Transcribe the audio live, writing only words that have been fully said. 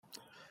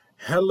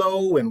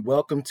Hello and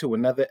welcome to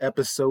another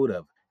episode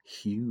of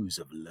Hues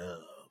of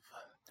Love.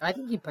 I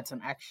think you put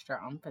some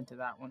extra oomph into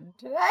that one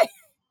today.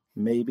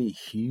 Maybe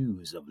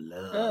Hues of Oh,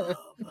 Love.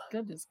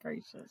 goodness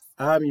gracious.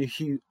 I am your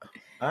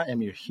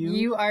Hugh.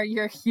 You are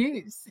your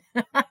Hughes.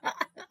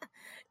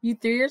 You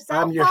threw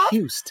yourself I'm your off?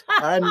 Hust.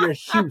 I'm your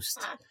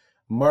Hust.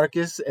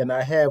 Marcus, and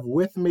I have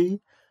with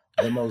me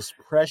the most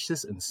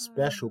precious and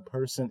special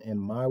person in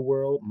my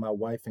world, my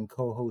wife and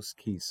co-host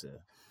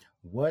Kisa.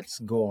 What's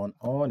going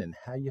on and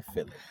how you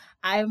feeling?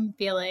 I'm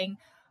feeling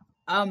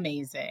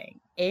amazing.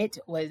 It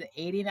was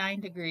 89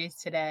 degrees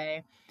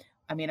today.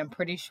 I mean, I'm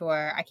pretty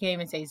sure, I can't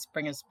even say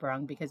spring has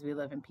sprung because we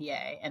live in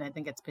PA, and I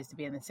think it's supposed to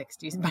be in the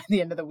 60s by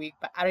the end of the week,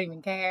 but I don't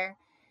even care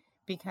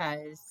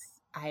because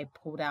I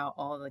pulled out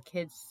all the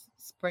kids'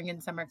 spring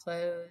and summer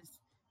clothes,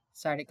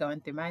 started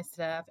going through my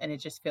stuff, and it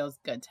just feels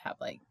good to have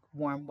like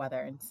warm weather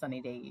and sunny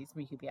days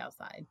where you could be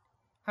outside.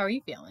 How are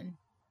you feeling?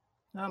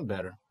 I'm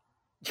better.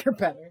 You're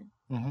better.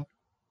 Mm-hmm.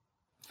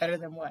 Better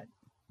than what?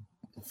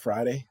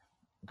 Friday.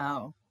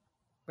 Oh,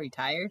 were you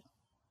tired?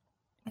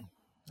 I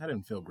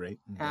didn't feel great.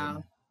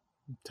 Oh.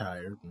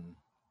 Tired,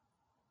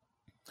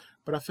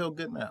 but I feel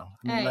good now.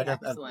 I mean, Hey, like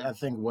excellent. I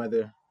think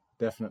weather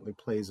definitely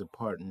plays a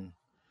part in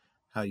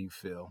how you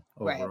feel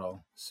Right.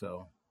 overall.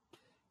 So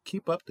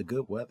keep up the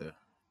good weather.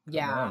 Come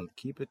Yeah. on,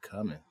 keep it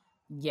coming.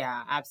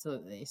 Yeah,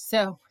 absolutely.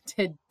 So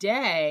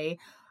today,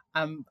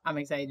 I'm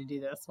excited to do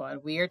this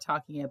one. We are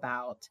talking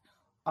about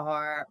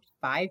our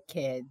 5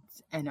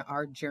 kids and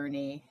our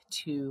journey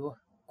to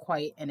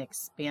quite an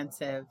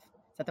expansive,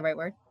 is that the right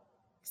word?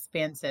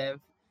 Expansive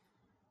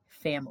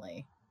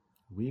family.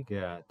 We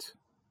got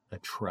a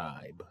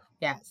tribe.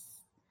 Yes.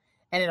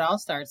 And it all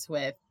starts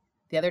with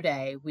the other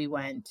day we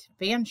went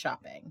van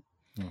shopping.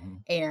 Mm-hmm.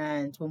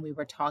 And when we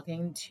were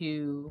talking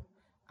to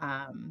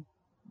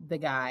the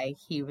guy,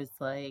 he was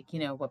like, you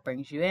know, what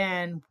brings you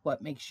in?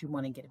 What makes you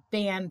want to get a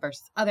van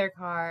versus other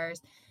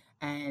cars?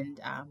 And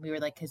we were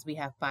like, because we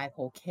have 5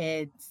 whole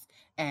kids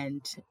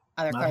and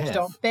other Not cars half.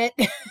 don't fit.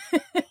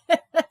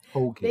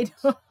 Whole kids.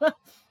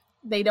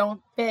 They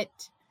don't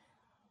fit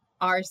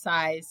our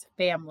size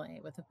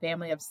family. With a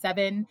family of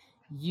 7,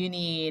 you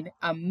need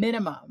a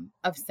minimum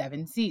of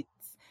 7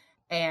 seats.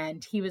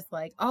 And he was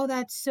like, oh,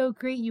 that's so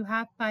great. You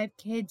have 5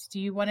 kids. Do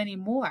you want any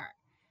more?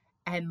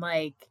 And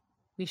like,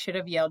 we should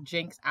have yelled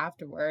jinx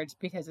afterwards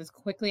because as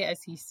quickly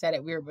as he said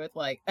it, we were both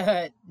like,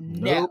 no.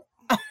 Nope.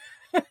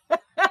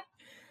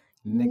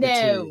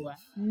 No,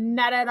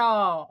 not at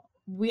all.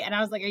 And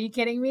I was like, are you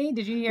kidding me?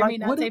 Did you hear me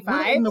not say 5?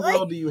 What in the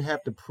world do you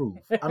have to prove?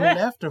 I mean,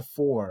 after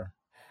 4,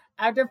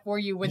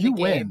 you win the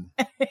game.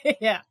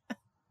 Yeah.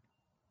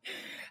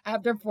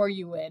 After 4,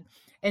 you win.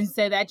 And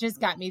so that just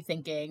got me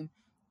thinking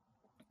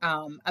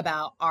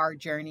about our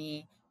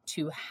journey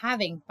to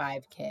having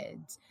 5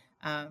 kids.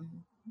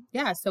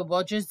 So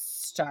we'll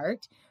just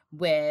start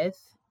with,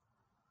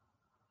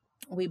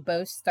 we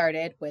both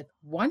started with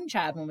 1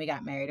 child when we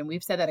got married. And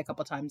we've said that a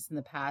couple times in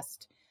the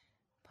past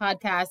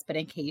podcast, but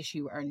in case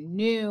you are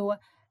new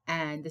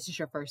and this is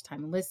your first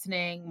time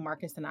listening,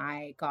 Marcus and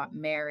I got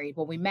married.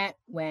 Well, we met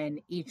when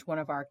each one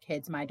of our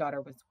kids, my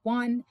daughter was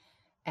 1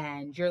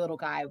 and your little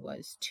guy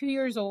was 2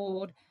 years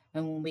old.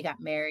 And when we got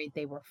married,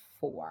 they were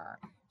 4.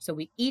 So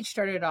we each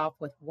started off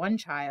with 1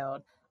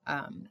 child.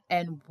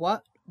 And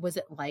what was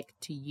it like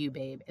to you,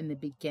 babe, in the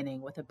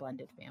beginning with a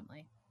blended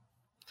family?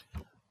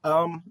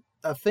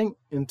 I think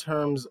in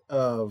terms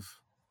of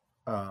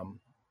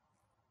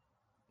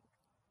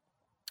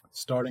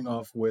starting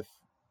off with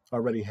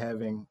already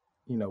having,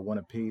 1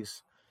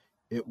 apiece,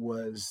 it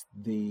was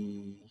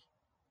the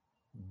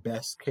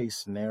best case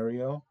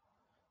scenario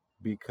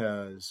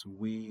because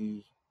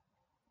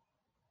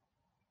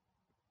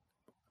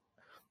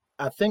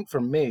I think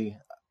for me,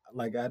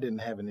 like I didn't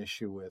have an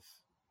issue with,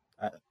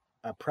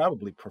 I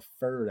probably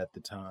preferred at the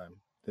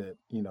time that,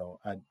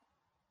 I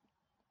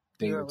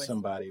dated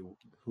somebody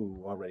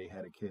who already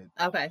had a kid.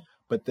 Okay.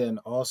 But then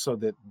also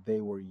that they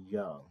were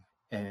young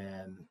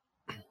and,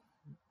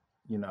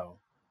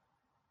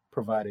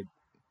 provided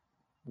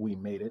we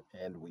made it,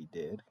 and we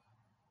did.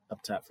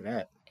 Up top for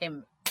that. I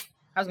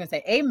was going to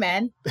say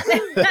amen.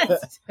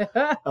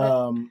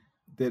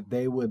 That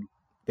they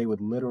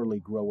would literally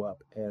grow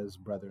up as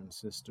brother and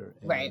sister,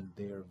 and right.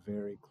 they are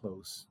very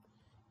close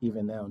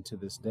even now to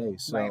this day.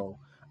 So right.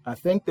 I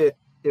think that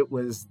it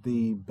was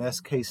the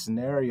best case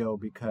scenario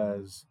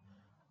because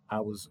I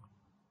was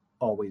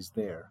always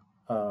there.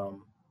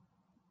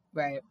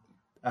 Right.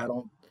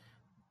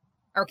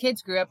 Our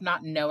kids grew up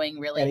not knowing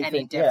really anything,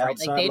 any different.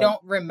 Yeah, like they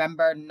don't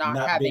remember not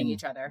having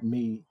each other.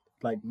 Me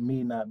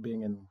not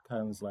being in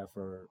Kylan's life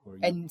or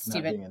and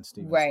not being in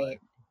Steven's right. life.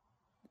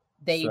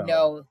 They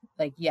know,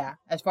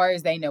 as far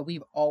as they know,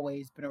 we've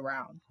always been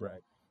around.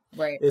 Right.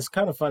 Right. It's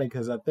kind of funny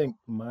because I think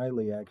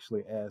Miley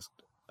actually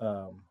asked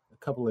a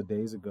couple of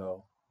days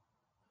ago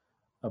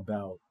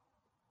about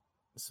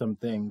some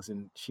things,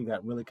 and she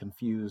got really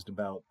confused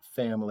about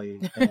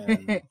family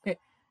and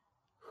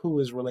who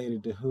is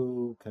related to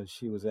who, because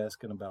she was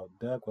asking about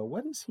Doug. Well,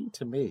 what is he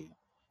to me?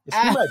 Is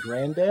he my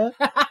granddad?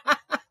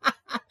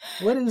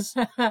 What is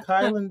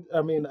Kylan?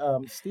 I mean,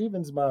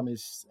 Steven's mom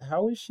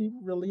how is she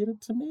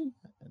related to me?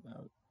 And,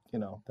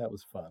 that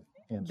was fun.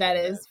 That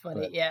is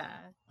funny. But, yeah.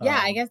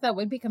 I guess that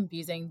would be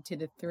confusing to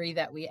the three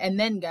that and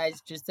then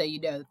guys, just so you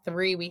know,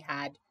 three we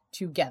had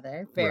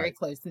together, very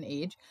close in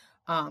age.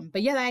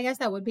 But yeah, I guess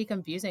that would be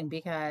confusing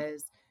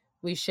because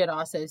we should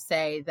also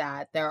say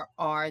that there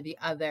are the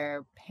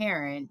other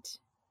parent,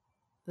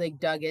 like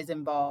Doug is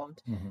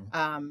involved,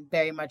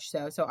 very much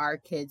so. So our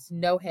kids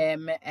know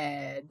him,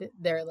 and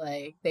they're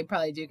like, they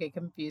probably do get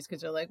confused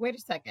because they're like, wait a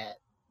second,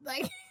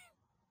 like,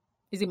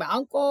 is he my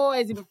uncle?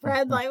 Is he my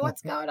friend? Like,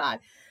 what's going on?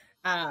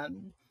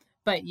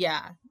 But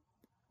yeah,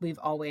 we've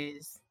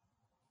always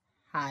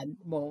had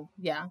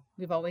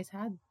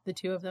the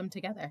two of them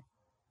together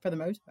for the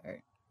most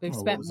part. We've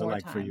spent more time. What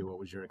was it like for you? What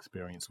was your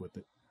experience with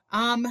it?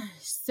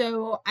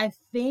 So I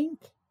think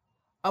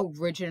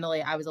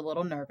originally I was a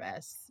little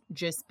nervous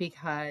just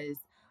because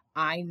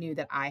I knew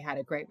that I had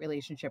a great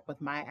relationship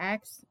with my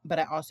ex, but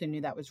I also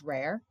knew that was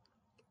rare.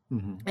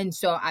 And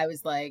so I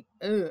was like,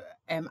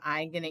 am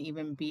I going to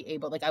even be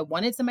able, like, I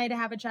wanted somebody to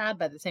have a child,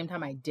 but at the same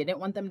time, I didn't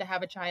want them to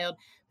have a child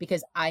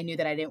because I knew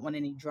that I didn't want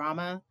any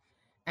drama.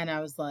 And I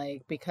was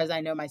like, because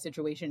I know my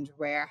situation's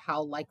rare,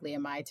 how likely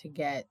am I to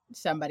get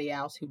somebody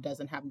else who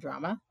doesn't have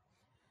drama?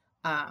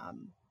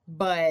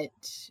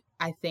 But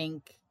I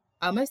think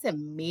almost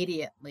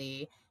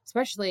immediately,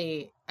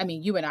 especially, I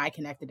mean, you and I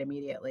connected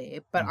immediately,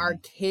 but our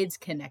kids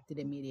connected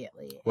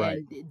immediately. Right.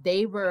 And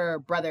they were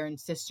brother and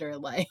sister,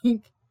 like,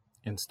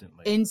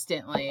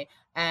 instantly.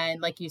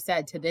 And like you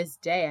said, to this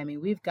day, I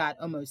mean, we've got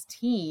almost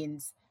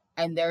teens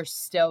and they're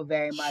still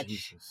very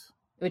much,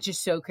 which is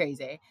so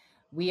crazy.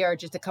 We are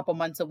just a couple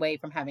months away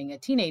from having a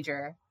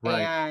teenager,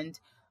 and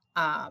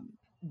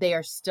they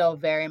are still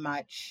very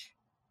much,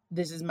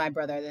 this is my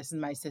brother, this is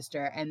my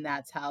sister, and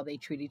that's how they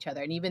treat each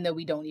other. And even though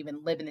we don't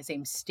even live in the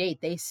same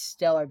state, they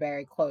still are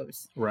very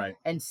close. Right.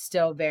 And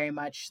still very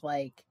much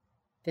like,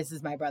 this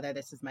is my brother,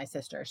 this is my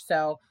sister.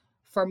 So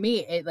for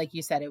me, it, like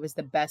you said, it was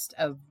the best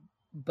of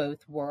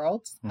both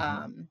worlds,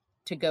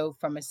 to go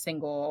from a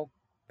single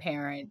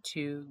parent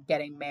to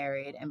getting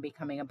married and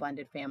becoming a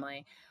blended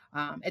family.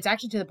 It's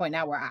actually to the point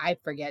now where I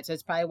forget. So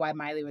it's probably why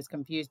Miley was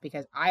confused,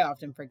 because I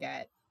often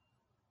forget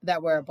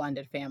that we're a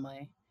blended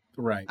family.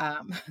 Right.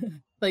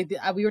 Like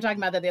we were talking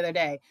about that the other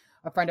day.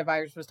 A friend of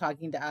ours was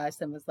talking to us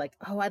and was like,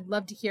 oh, I'd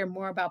love to hear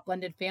more about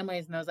blended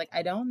families. And I was like,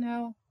 I don't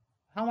know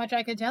how much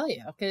I could tell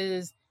you,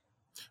 because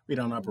we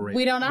don't operate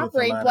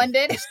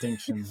blended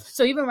distinctions.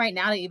 So even right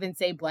now to even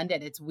say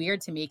blended, it's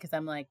weird to me because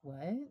I'm like,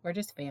 what? We're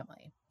just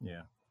family.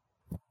 Yeah.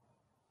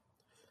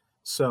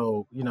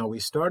 So, we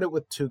started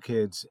with 2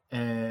 kids,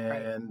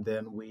 and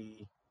then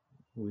we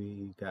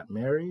got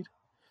married,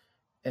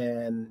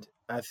 and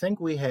I think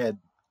we had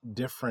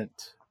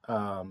different,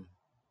 I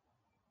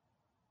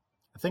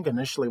think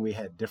initially we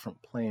had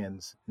different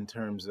plans in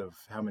terms of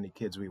how many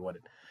kids we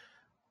wanted.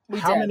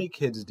 How many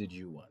kids did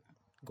you want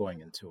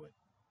going into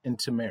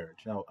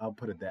marriage?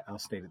 I'll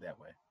state it that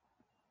way.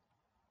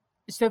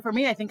 So for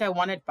me, I think I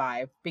wanted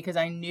 5 because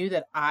I knew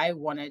that I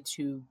wanted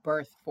to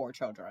birth 4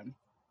 children.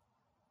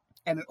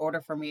 And in order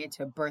for me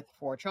to birth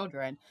 4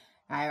 children,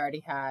 I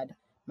already had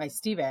my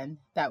Steven,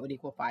 that would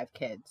equal 5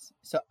 kids.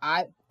 So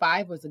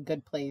 5 was a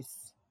good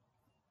place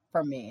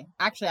for me.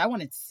 Actually, I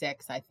wanted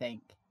 6, I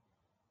think.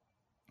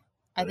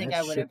 I think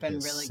I would have been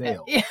really good.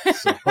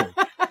 So.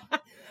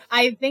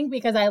 I think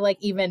because I like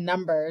even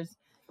numbers,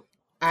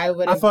 I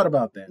thought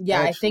about that. Yeah,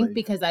 actually. I think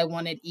because I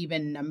wanted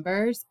even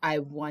numbers, I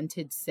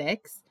wanted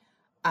 6.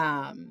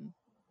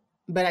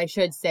 But I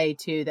should say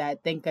too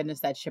that thank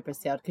goodness that ship has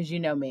sailed, because you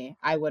know me,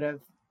 I would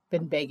have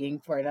been begging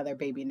for another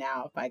baby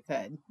now if I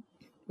could,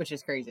 which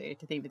is crazy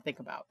to even think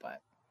about. But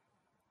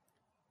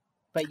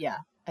yeah,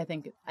 I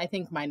think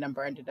my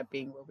number ended up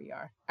being where we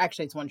are.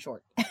 Actually, it's 1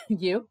 short.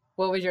 You?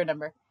 What was your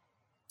number?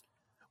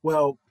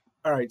 Well,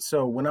 all right.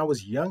 So when I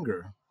was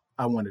younger,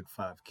 I wanted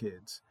 5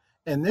 kids,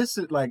 and this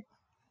is like,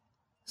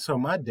 so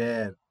my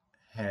dad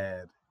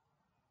there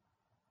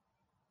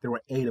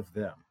were 8 of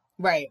them.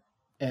 Right.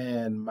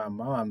 And my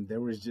mom,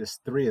 there was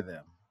just 3 of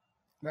them.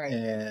 Right.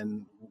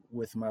 And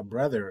with my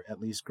brother,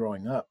 at least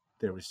growing up,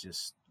 there was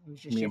just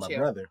me and my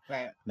brother.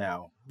 Right.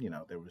 Now,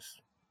 there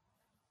was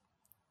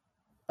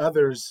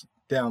others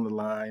down the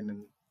line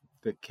and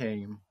that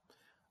came.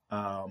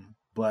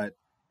 But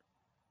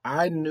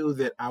I knew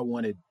that I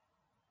wanted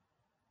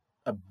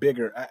a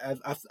bigger,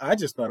 I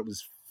just thought it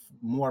was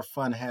more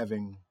fun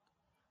having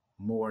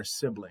more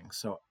siblings.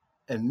 So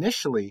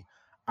initially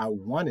I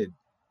wanted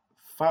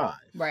 5.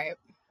 Right.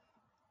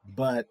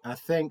 But I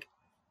think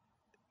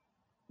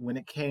when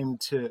it came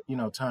to,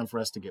 time for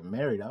us to get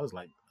married, I was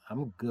like,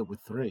 I'm good with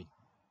 3.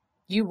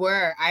 You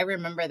were. I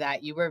remember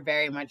that. You were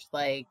very much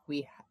like,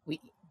 we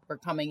were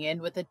coming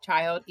in with a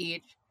child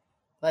each.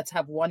 Let's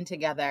have 1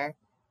 together.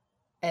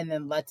 And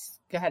then let's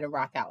go ahead and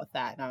rock out with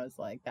that. And I was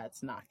like,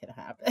 that's not going to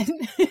happen.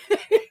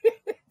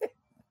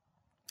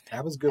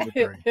 I was good with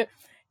 3.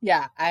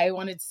 Yeah, I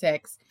wanted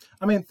 6.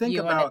 I mean, think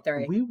you about,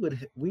 wanted 3.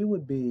 we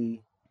would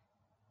be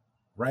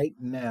right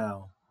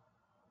now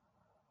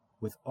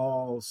with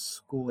all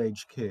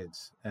school-age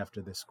kids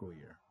after this school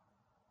year.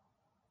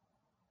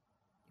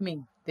 You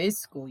mean this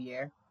school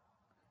year?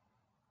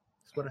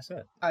 That's what I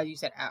said. Oh, you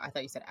said, I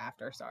thought you said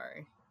after,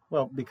 sorry.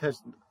 Well,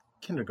 because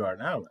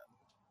kindergarten, I don't know.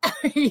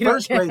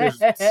 First grade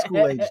is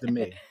school age to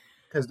me.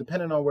 Because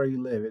depending on where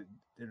you live,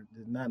 they're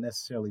not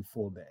necessarily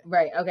full day.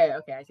 Right, okay,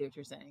 I see what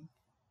you're saying.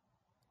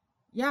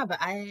 Yeah, but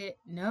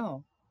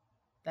no.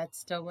 That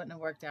still wouldn't have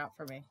worked out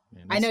for me.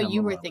 Yeah, I know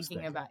you were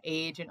thinking about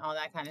age and all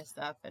that kind of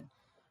stuff. And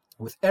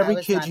with every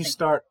kid you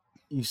start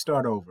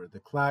over. The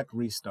clock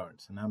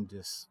restarts. And I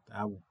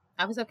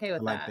was okay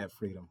with that. I like that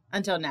freedom.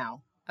 Until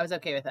now. I was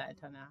okay with that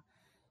until now.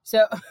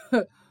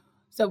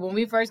 So when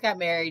we first got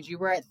married, you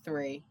were at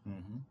 3.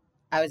 Mm-hmm.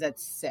 I was at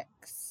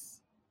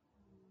 6.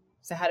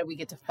 So how did we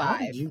get to 5? How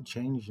did you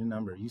change your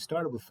number? You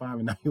started with 5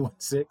 and now you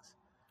want 6?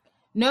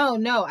 No.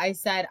 I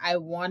said I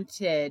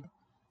wanted...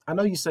 I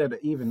know you said an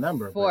even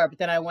number. 4, but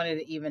then I wanted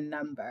an even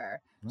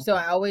number. Okay. So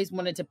I always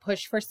wanted to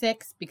push for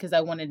 6 because I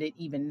wanted an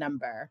even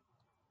number.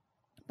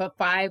 But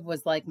 5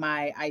 was like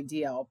my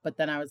ideal. But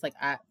then I was like,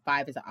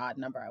 5 is an odd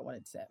number. I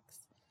wanted 6.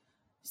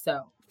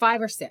 So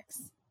 5 or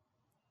 6.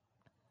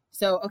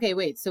 So, okay,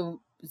 wait.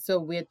 So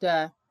we had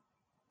to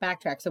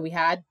backtrack. So we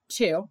had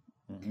 2.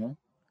 Mm-hmm.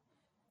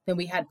 Then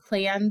we had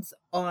plans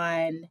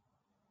on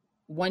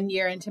 1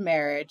 year into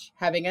marriage,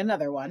 having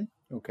another one.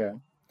 Okay.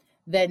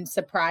 Then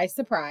surprise,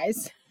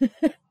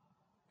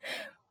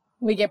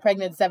 we get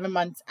pregnant 7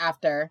 months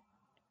after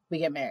we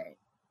get married.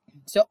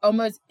 So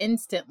almost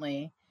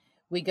instantly,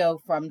 we go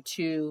from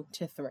 2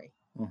 to 3.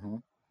 Mm-hmm.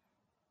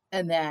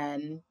 And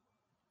then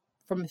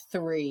from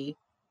 3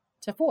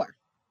 to 4.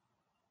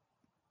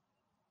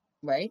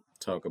 Right?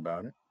 Talk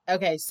about it.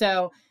 Okay,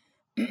 so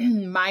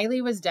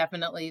Miley was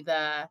definitely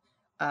the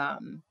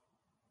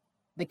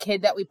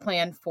kid that we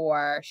planned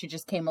for. She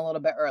just came a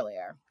little bit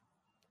earlier.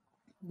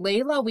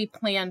 Layla we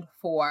planned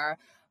for,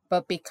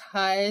 but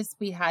because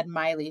we had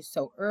Miley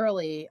so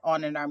early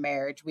on in our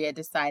marriage, we had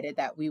decided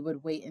that we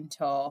would wait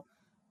until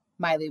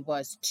Miley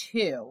was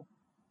 2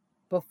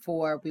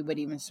 before we would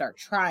even start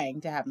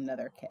trying to have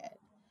another kid.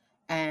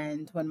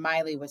 And when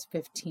Miley was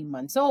 15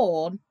 months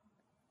old,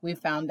 we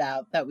found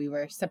out that we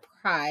were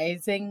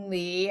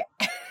surprisingly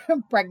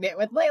pregnant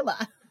with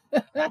Layla.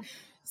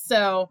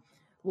 So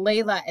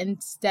Layla,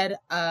 instead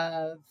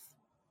of,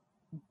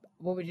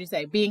 what would you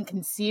say, being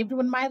conceived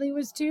when Miley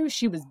was 2,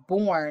 she was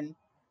born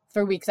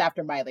 3 weeks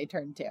after Miley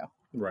turned 2.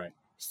 Right.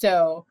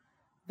 So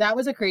that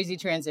was a crazy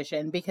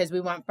transition because we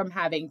went from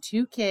having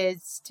 2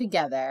 kids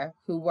together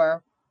who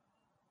were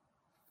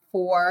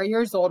 4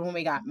 years old when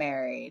we got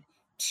married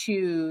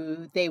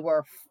to they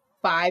were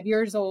 5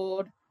 years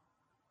old,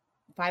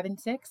 5 and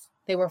 6.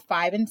 They were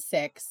 5 and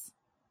 6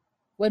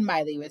 when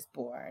Miley was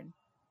born.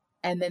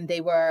 And then they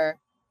were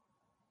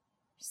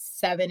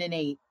 7 and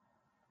 8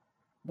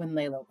 when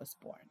Layla was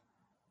born.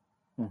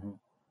 Mm-hmm.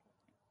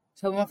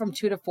 So we went from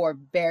 2 to 4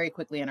 very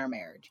quickly in our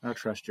marriage. I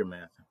trust your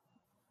math.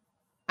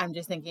 I'm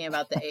just thinking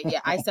about the age.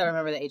 Yeah, I still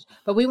remember the age.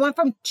 But we went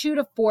from 2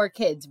 to 4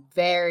 kids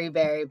very,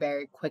 very,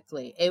 very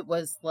quickly. It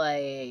was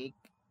like,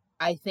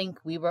 I think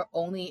we were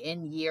only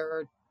in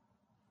year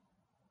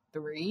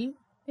 3,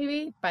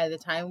 maybe. By the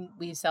time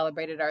we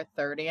celebrated our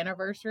 3rd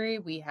anniversary,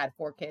 we had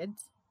 4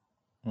 kids.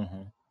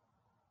 Mm-hmm.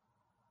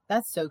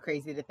 That's so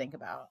crazy to think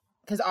about.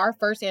 Because our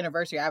 1st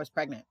anniversary, I was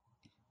pregnant.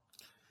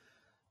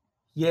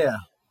 Yeah.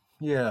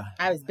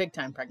 I was big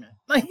time pregnant.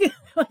 Like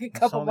a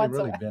couple months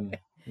away. It's only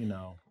really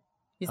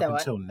been, up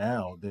until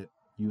now that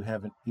you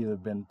haven't either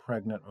been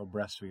pregnant or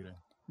breastfeeding.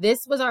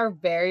 This was our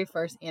very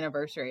first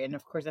anniversary. And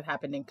of course it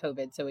happened in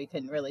COVID, so we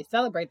couldn't really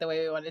celebrate the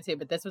way we wanted to.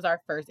 But this was our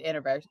 1st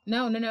anniversary.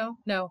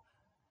 No.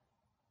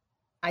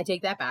 I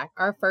take that back.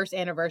 Our 1st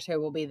anniversary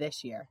will be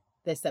this year.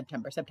 This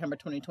September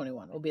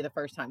 2021 will be the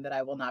first time that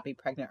I will not be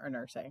pregnant or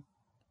nursing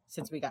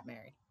since we got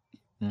married.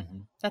 Mm-hmm.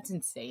 That's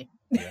insane.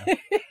 Yeah.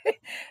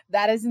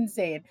 That is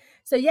insane.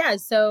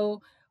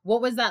 So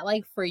what was that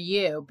like for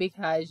you?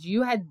 Because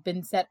you had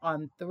been set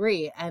on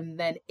 3 and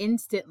then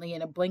instantly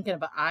in a blink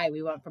of an eye,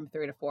 we went from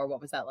 3 to 4.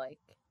 What was that like?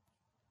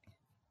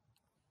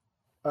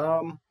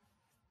 I'll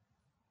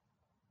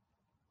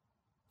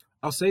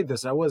say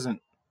this. I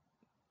wasn't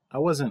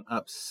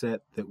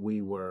upset that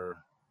we were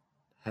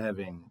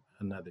having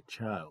another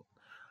child.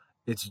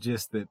 It's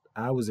just that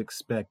I was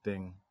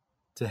expecting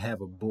to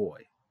have a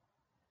boy.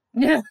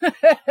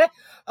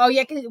 Oh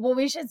yeah, well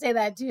we should say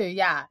that too.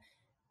 Yeah,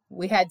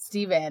 we had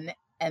Steven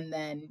and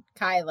then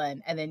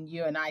Kylan, and then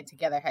you and I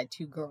together had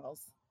 2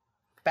 girls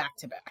back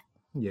to back.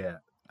 Yeah,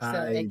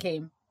 so it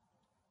came.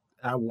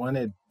 I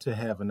wanted to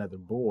have another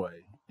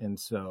boy, and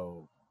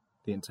so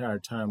the entire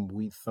time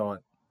we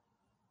thought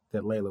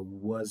that Layla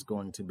was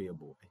going to be a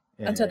boy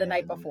until the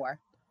night before.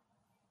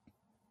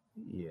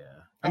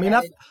 Yeah,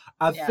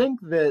 I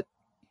think that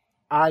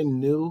I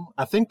knew.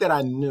 I think that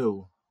I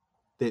knew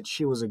that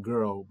she was a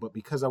girl, but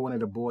because I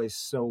wanted a boy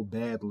so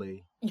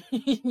badly,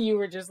 you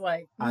were just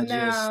like, I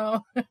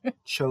no. just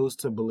chose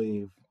to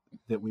believe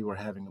that we were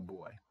having a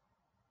boy.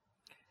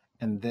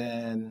 And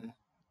then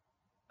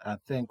I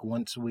think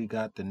once we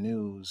got the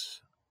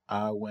news,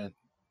 I went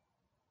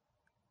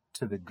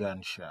to the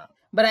gun shop.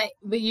 But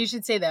you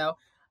should say though,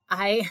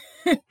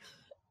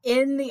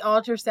 in the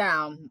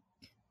ultrasound,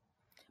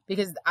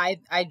 because I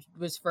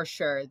was for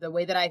sure, the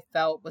way that I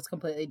felt was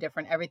completely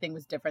different. Everything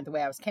was different. The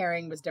way I was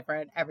carrying was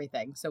different,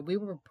 everything. So we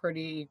were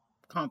pretty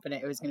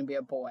confident it was going to be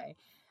a boy.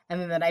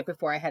 And then the night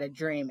before I had a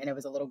dream and it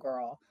was a little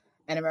girl.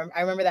 And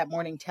I remember that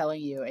morning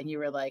telling you and you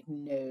were like,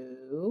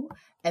 no.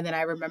 And then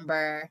I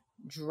remember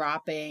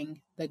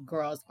dropping the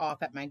girls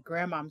off at my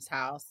grandmom's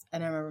house.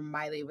 And I remember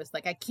Miley was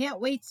like, I can't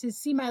wait to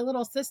see my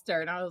little sister.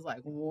 And I was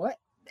like, what?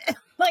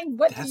 Like,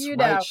 what do you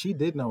know? She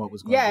did know what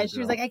was going on. Yeah, she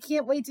was like, I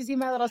can't wait to see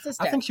my little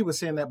sister. I think she was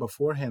saying that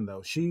beforehand,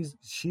 though. She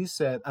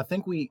said, I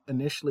think we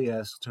initially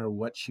asked her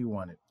what she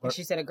wanted. And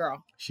she said a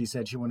girl. She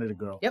said she wanted a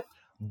girl. Yep.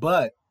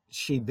 But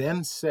she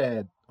then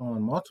said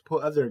on multiple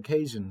other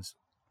occasions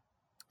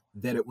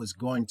that it was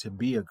going to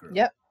be a girl.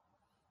 Yep.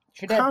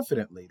 She did.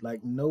 Confidently.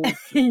 Like, no.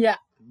 Yeah.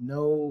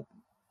 No.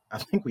 I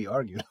think we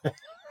argued.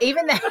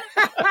 Even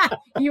that.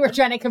 You were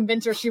trying to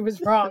convince her she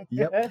was wrong.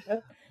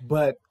 Yep.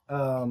 But,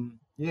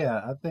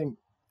 yeah,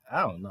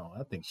 I don't know.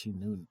 I think she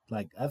knew.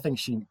 Like, I think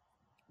she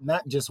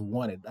not just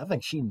wanted. I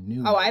think she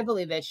knew. Oh, I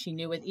believe that she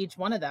knew with each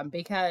one of them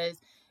because,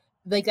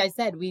 like I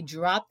said, we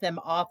dropped them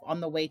off on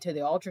the way to the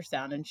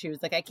ultrasound. And she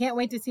was like, I can't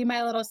wait to see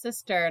my little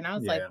sister. And I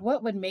was like,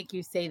 what would make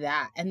you say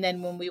that? And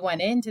then when we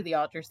went into the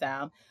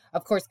ultrasound,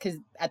 of course, because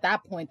at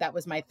that point, that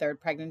was my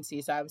third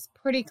pregnancy. So I was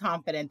pretty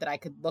confident that I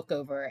could look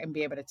over and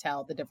be able to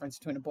tell the difference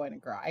between a boy and a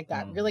girl. I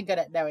got really good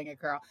at knowing a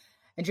girl.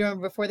 And do you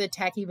remember before the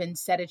tech even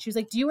said it, she was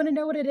like, do you want to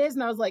know what it is?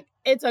 And I was like,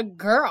 it's a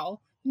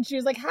girl. And she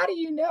was like, how do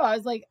you know? I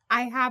was like,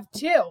 I have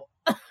two.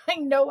 I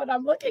know what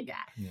I'm looking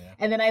at. Yeah.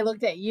 And then I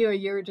looked at you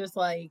and you were just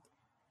like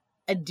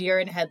a deer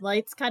in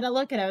headlights kind of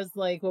look. And I was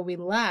like, when we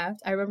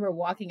left, I remember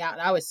walking out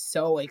and I was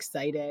so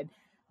excited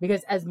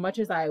because as much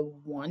as I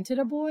wanted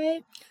a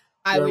boy,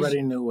 I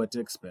already knew what to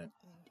expect.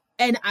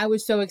 And I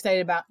was so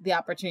excited about the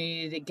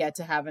opportunity to get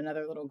to have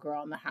another little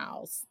girl in the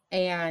house.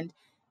 And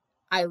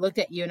I looked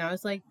at you and I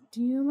was like,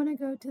 do you want to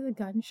go to the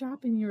gun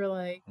shop? And you were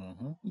like,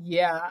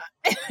 yeah.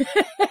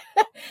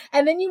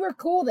 And then you were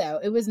cool though.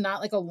 It was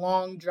not like a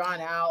long drawn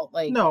out,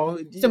 like, no.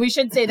 So we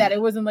should say that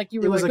it wasn't like you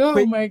were like,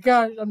 oh my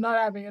gosh, I'm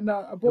not having a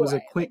boy. It was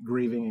a quick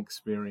grieving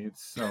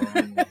experience. So.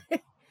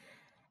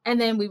 And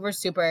then we were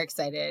super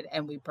excited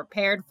and we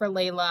prepared for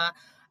Layla.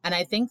 And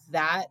I think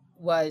that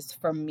was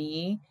for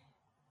me,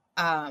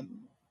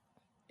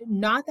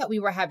 not that we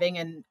were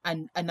having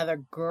another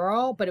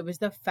girl, but it was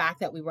the fact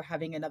that we were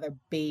having another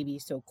baby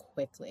so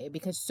quickly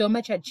because so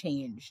much had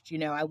changed. You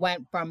know, I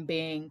went from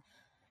being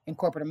in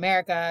corporate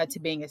America to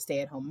being a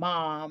stay-at-home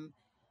mom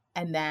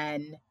and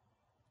then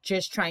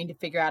just trying to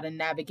figure out and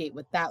navigate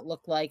what that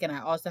looked like. And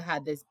I also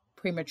had this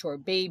premature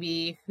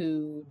baby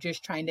who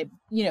just trying to,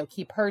 you know,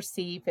 keep her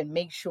safe and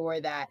make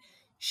sure that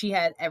she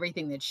had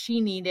everything that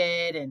she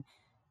needed and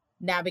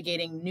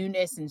navigating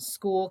newness in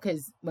school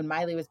because when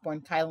Miley was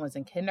born, Kylan was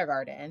in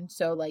kindergarten.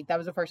 So like that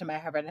was the first time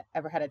I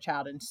ever had a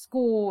child in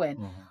school and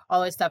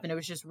all this stuff. And it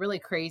was just really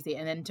crazy.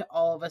 And then to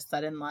all of a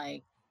sudden,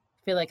 like,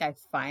 feel like I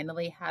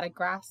finally had a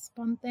grasp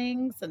on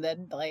things. And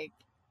then like,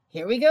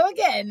 here we go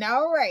again.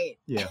 All right.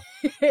 Yeah.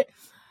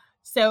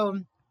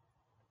 So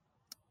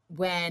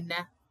when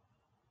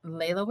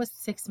Layla was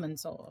 6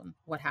 months old,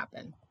 what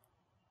happened?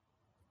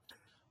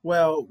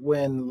 Well,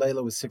 when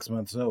Layla was 6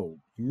 months old,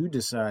 you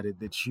decided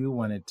that you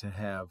wanted to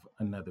have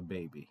another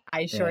baby.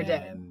 I sure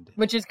did,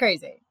 which is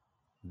crazy.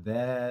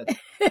 That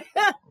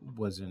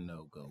was a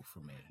no-go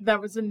for me.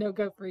 That was a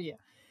no-go for you.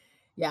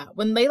 Yeah.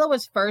 When Layla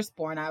was first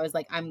born, I was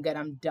like, I'm good.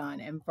 I'm done.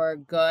 And for a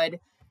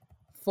good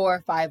 4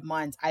 or 5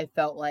 months, I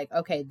felt like,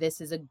 okay, this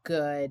is a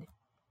good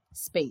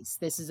space.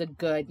 This is a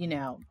good, you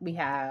know, we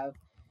have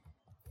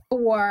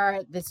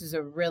 4. This is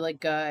a really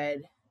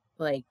good,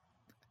 like,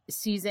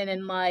 season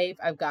in life.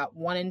 I've got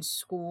 1 in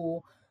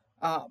school.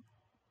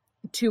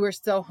 2 are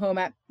still home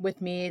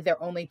with me.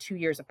 They're only 2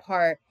 years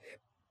apart.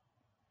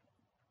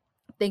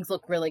 Things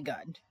look really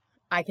good.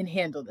 I can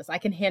handle this. I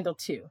can handle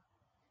 2.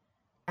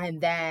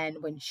 And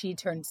then when she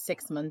turned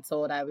 6 months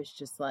old, I was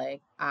just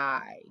like,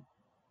 I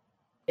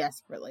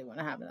desperately want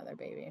to have another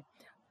baby.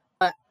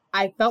 But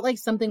I felt like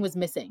something was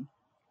missing.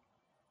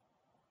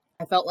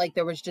 I felt like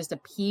there was just a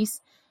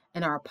piece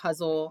in our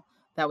puzzle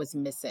that was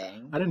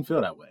missing. I didn't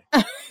feel that way.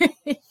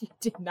 You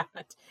did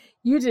not.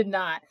 You did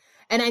not.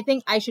 And I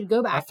think I should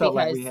go back. I felt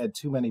like we had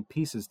too many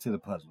pieces to the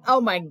puzzle.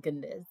 Oh my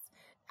goodness.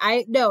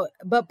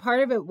 But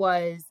part of it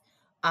was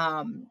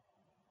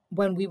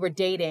when we were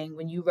dating,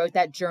 when you wrote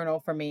that journal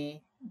for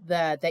me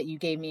that you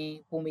gave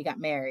me when we got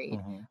married.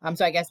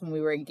 So I guess when we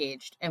were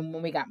engaged and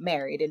when we got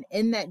married. And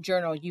in that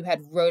journal, you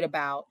had wrote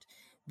about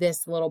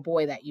this little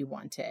boy that you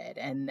wanted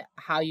and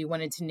how you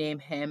wanted to name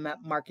him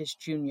Marcus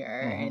Jr.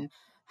 And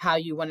how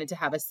you wanted to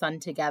have a son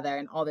together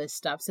and all this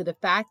stuff. So the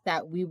fact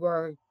that we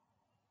were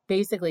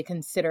basically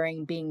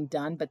considering being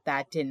done, but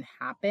that didn't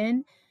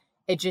happen,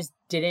 it just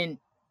didn't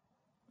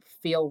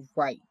feel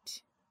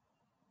right.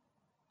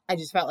 I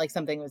just felt like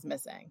something was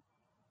missing.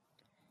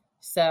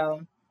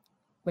 So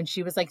when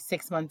she was like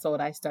 6 months old,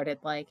 I started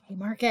like, hey,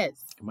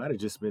 Marcus. It might have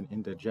just been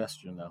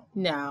indigestion though.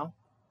 No.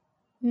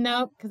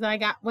 No, because I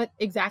got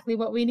exactly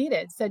what we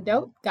needed. So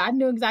nope, God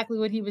knew exactly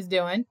what he was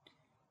doing.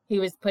 He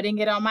was putting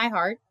it on my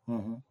heart.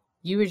 Mm-hmm.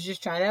 You was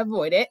just trying to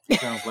avoid it.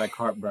 Sounds like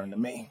heartburn to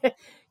me.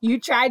 You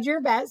tried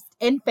your best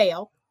and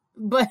failed,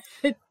 but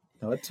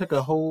no, it took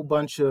a whole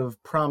bunch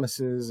of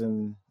promises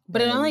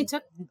But it only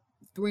took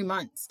 3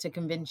 months to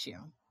convince you.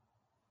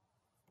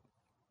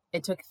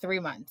 It took 3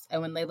 months.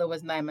 And when Layla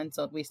was 9 months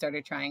old, we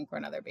started trying for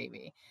another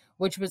baby,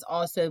 which was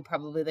also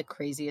probably the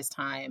craziest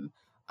time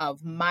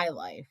of my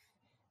life,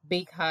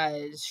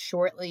 because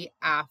shortly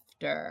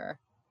after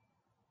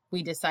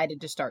we decided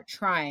to start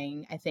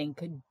trying, I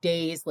think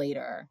days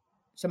later.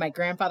 So my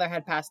grandfather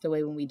had passed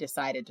away when we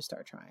decided to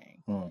start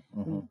trying.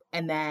 Mm-hmm.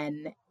 And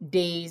then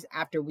days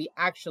after we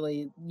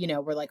actually,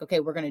 we're like, okay,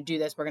 we're going to do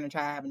this. We're going to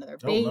try to have another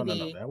baby. Oh,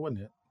 no. That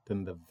wasn't it.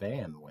 Then the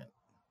van went.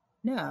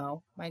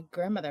 No, my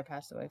grandmother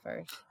passed away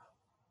first.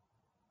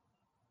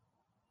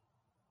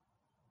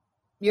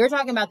 You're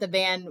talking about the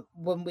van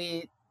when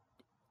we...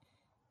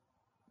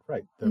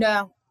 Right.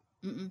 No.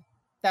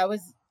 That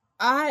was...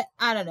 I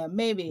don't know.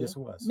 Maybe. Yes, it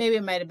was. Maybe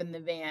it might have been the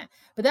van.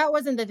 But that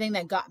wasn't the thing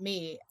that got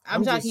me.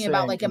 I'm talking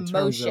about like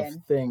emotion. In terms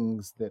of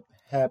things that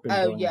happened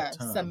during that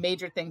time. Some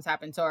major things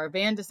happened. So our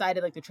van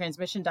decided, like, the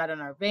transmission died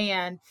on our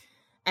van.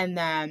 And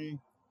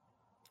then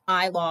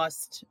I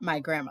lost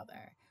my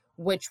grandmother,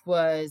 which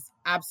was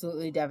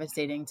absolutely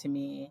devastating to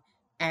me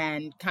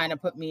and kind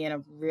of put me in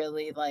a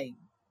really, like,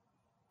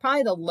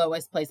 probably the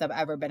lowest place I've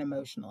ever been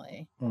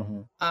emotionally.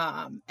 Mm-hmm.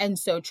 And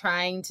so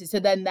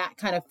then that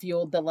kind of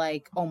fueled the,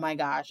 like, oh my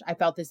gosh, I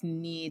felt this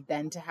need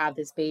then to have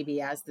this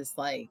baby as this,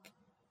 like,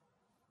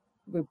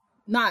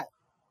 not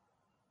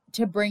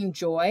to bring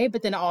joy,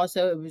 but then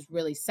also it was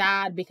really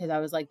sad because I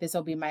was like, this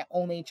will be my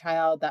only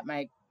child that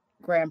my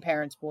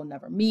grandparents will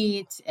never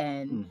meet.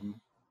 And,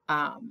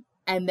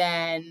 and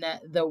then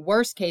the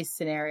worst case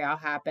scenario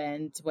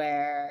happened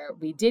where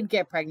we did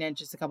get pregnant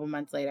just a couple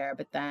months later,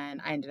 but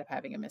then I ended up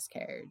having a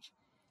miscarriage.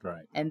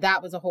 Right. And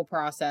that was a whole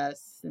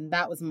process. And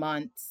that was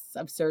months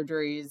of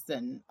surgeries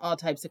and all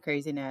types of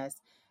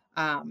craziness.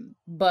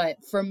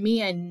 But for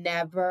me, I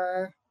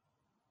never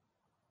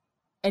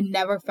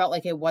felt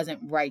like it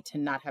wasn't right to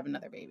not have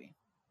another baby.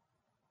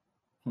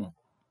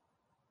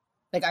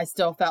 Like, I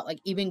still felt like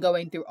even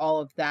going through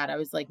all of that, I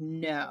was like,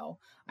 no,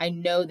 I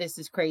know this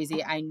is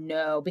crazy. I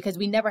know, because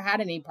we never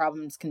had any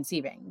problems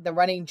conceiving. The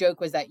running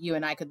joke was that you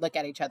and I could look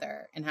at each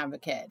other and have a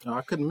kid. Oh,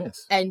 I couldn't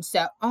miss. And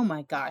so, oh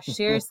my gosh,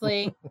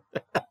 seriously,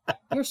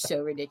 you're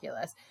so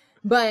ridiculous.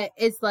 But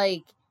it's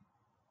like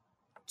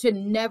to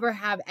never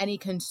have any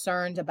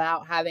concerns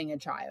about having a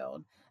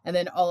child. And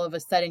then all of a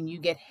sudden you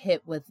get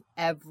hit with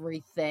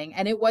everything.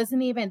 And it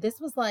wasn't even,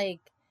 this was like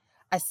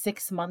a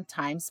 6-month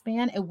time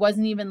span. It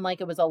wasn't even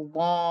like it was a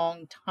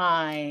long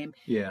time.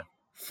 Yeah.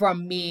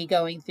 From me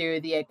going through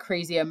the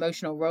crazy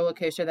emotional roller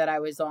coaster that I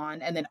was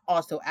on, and then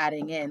also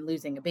adding in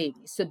losing a baby.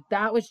 So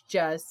that was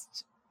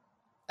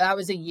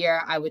a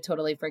year I would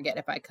totally forget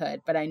if I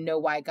could. But I know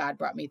why God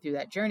brought me through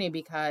that journey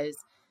because,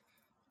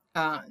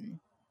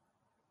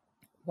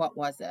 what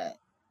was it?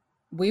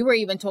 We were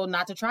even told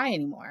not to try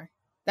anymore.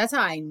 That's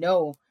how I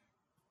know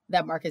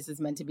that Marcus is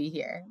meant to be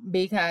here,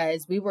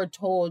 because we were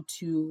told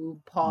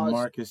to pause.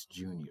 Marcus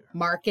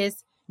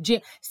Jr.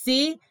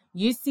 See,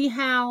 you see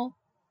how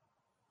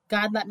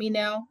God let me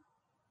know,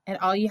 and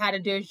all you had to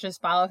do is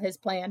just follow his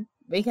plan,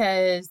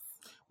 because.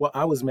 Well,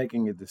 I was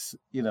making it this,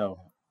 I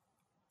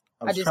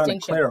was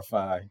trying to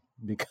clarify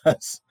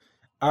because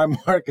I'm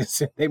Marcus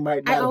and they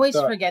might not. I always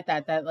forget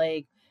that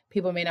like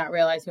people may not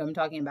realize who I'm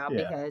talking about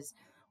because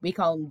we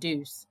call him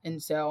Deuce.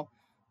 And so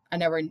I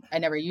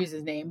never use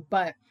his name,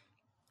 but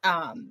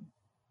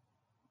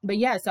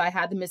yeah, so I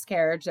had the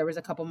miscarriage. There was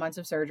a couple months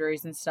of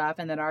surgeries and stuff.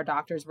 And then our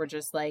doctors were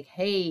just like,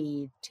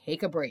 hey,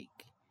 take a break.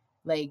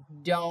 Like,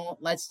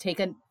 let's take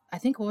I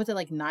think, what was it,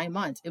 like 9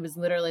 months? It was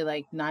literally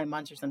like 9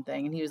 months or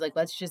something. And he was like,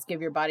 let's just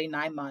give your body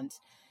 9 months.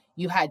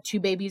 You had 2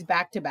 babies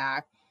back to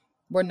back.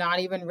 We're not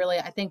even really,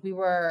 I think we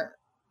were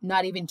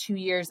not even 2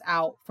 years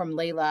out from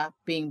Layla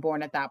being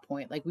born at that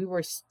point. Like, we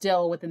were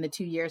still within the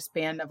 2-year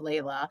span of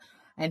Layla.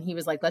 And he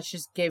was like, let's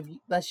just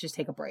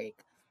take a break.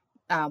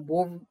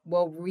 We'll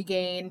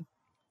regain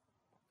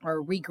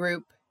or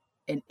regroup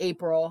in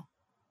April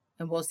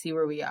and we'll see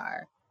where we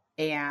are.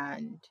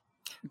 And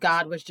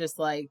God was just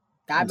like,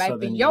 that might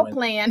be your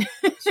plan.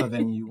 So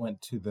then you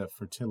went to the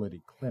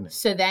fertility clinic.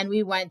 So then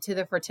we went to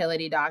the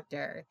fertility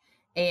doctor,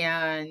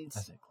 and I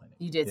said clinic.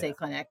 You did say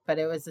clinic, but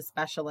it was a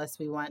specialist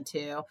we went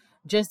to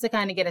just to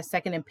kind of get a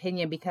second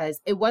opinion, because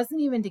it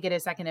wasn't even to get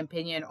a second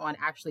opinion on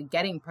actually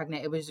getting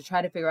pregnant. It was to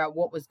try to figure out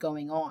what was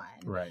going on.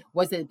 Right.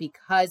 Was it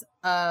because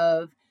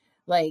of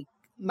like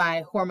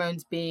my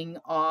hormones being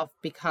off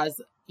because,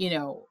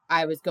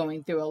 I was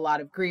going through a lot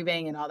of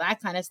grieving and all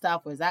that kind of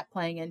stuff? Was that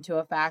playing into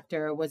a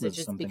factor? Was it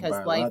just because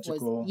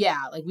biological? Life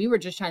was, like we were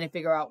just trying to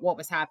figure out what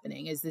was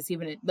happening. Is this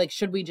even like,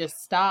 should we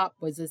just stop?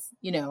 Was this,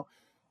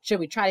 should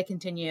we try to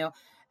continue?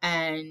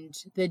 And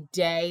the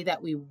day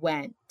that we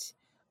went,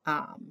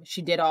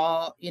 she did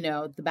all,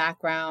 the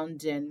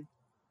background and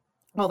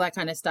all that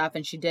kind of stuff.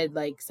 And she did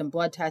like some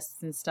blood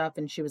tests and stuff.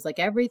 And she was like,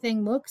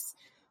 everything looks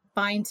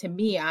fine to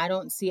me. I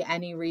don't see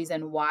any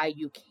reason why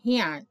you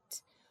can't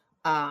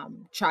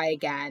try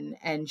again.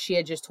 And she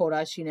had just told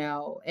us,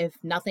 if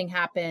nothing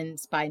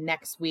happens by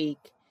next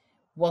week,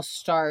 we'll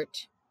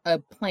start a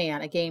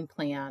game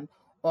plan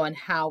on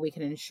how we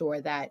can ensure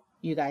that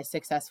you guys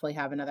successfully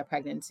have another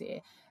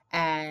pregnancy.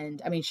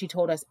 And I mean, she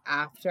told us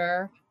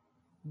after,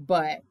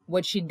 but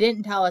what she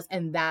didn't tell us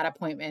in that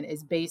appointment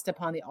is based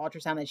upon the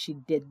ultrasound that she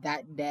did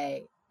that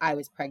day, I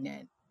was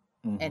pregnant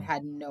and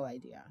had no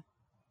idea.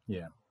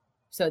 Yeah.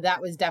 So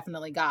that was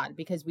definitely God,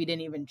 because we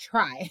didn't even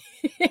try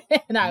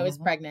and I was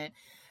pregnant.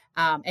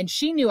 And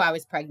she knew I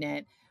was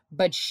pregnant,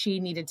 but she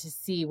needed to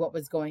see what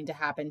was going to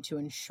happen to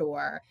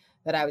ensure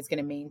that I was going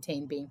to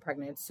maintain being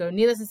pregnant. So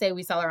needless to say,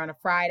 we saw her on a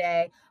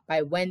Friday.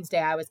 By Wednesday,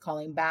 I was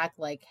calling back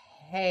like,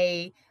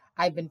 hey,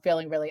 I've been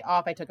feeling really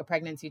off. I took a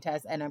pregnancy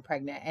test and I'm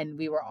pregnant. And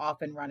we were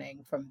off and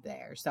running from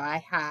there. So I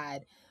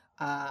had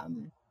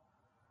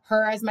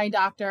her as my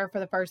doctor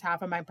for the first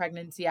half of my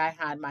pregnancy. I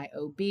had my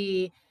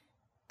OB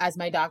as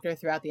my doctor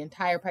throughout the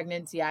entire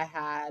pregnancy. I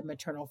had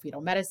maternal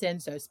fetal medicine,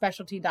 so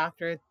specialty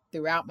doctor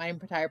throughout my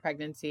entire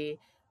pregnancy.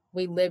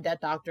 We lived at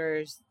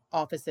doctors'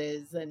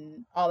 offices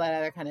and all that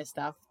other kind of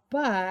stuff.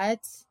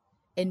 But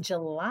in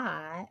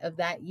July of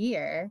that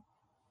year,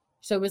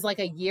 so it was like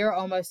a year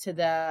almost to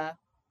the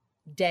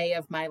day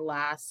of my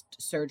last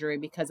surgery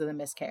because of the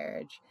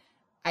miscarriage,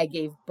 I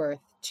gave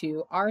birth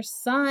to our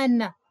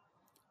son.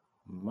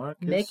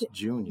 Marcus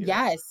Jr.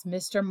 Yes,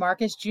 Mr.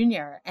 Marcus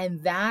Jr.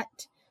 And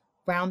that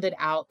rounded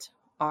out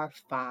our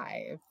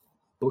 5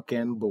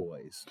 bookend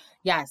boys.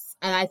 Yes.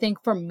 And I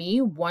think for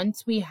me,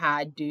 once we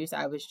had Deuce,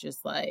 I was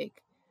just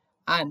like,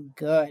 I'm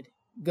good.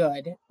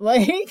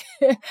 Like,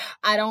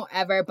 I don't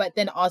ever, but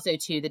then also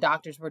too, the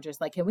doctors were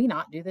just like, can we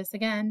not do this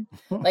again?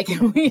 Like,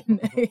 can we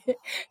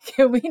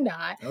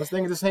not? I was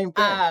thinking the same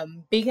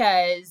thing.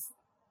 Because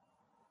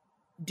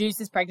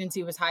Deuce's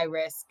pregnancy was high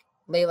risk.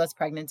 Layla's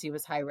pregnancy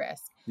was high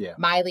risk. Yeah.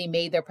 Miley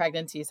made their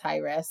pregnancies high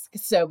risk.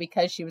 So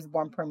because she was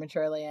born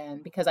prematurely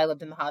and because I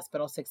lived in the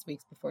hospital 6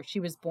 weeks before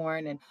she was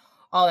born and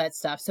all that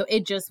stuff. So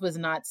it just was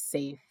not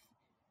safe.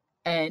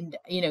 And,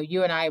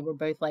 you and I were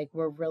both like,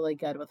 we're really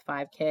good with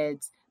 5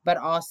 kids. But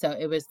also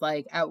it was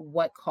like, at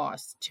what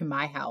cost to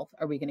my health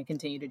are we going to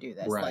continue to do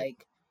this? Right.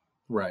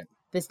 Like,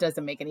 this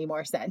doesn't make any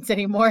more sense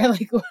anymore.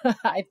 Like,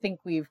 I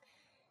think we've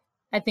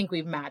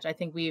matched. I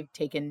think we've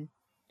taken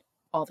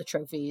all the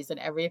trophies and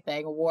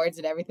everything, awards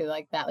and everything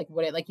like that. Like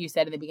like you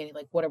said in the beginning,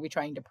 like, what are we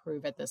trying to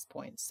prove at this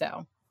point?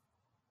 So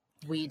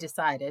we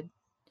decided,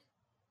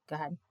 go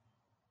ahead.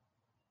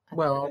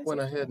 Well, I went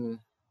ahead and,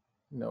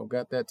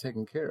 got that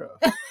taken care of.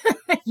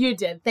 You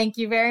did. Thank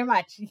you very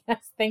much.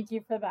 Yes. Thank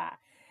you for that.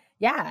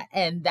 Yeah.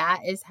 And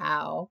that is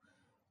how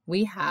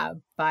we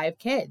have 5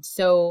 kids.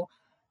 So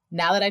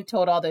now that I've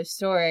told all those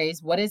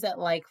stories, what is it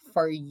like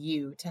for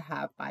you to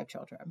have 5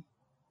 children?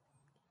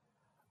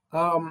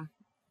 For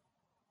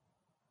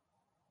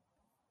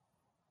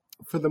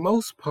the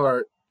most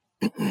part,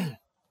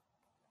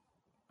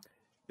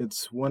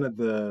 it's one of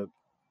the,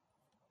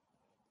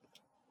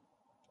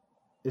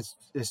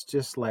 it's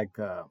just like,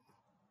 I'm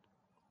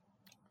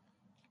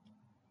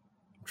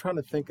trying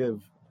to think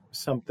of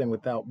something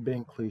without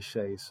being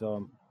cliche.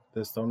 So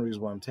that's the only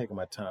reason why I'm taking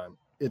my time.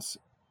 It's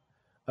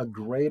a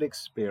great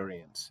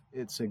experience.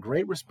 It's a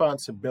great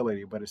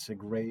responsibility, but it's a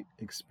great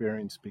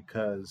experience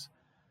because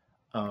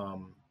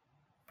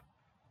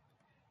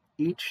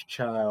each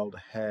child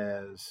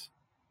has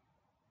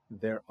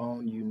their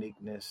own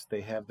uniqueness.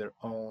 They have their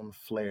own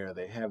flair.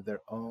 They have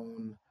their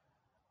own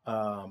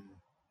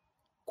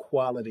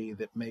quality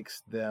that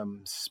makes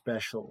them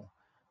special.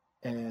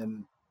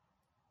 And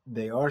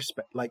they are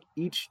like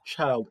each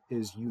child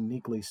is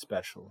uniquely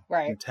special,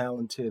 right, and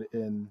talented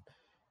in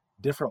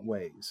different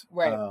ways.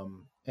 Right.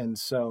 And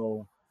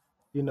so,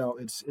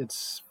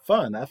 it's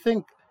fun. I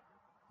think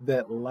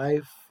that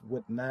life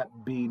would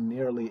not be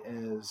nearly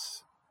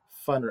as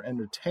fun or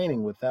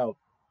entertaining without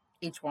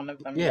each one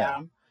of them.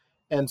 Yeah.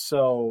 And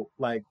so,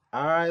 like,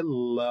 I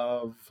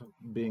love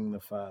being the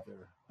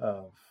father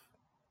of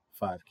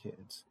 5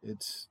 kids.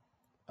 It's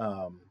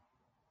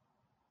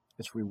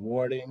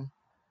rewarding.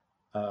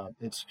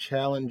 It's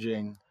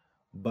challenging,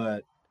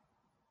 but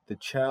the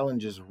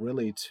challenge is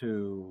really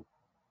to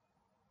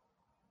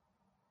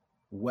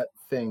what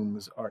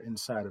things are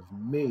inside of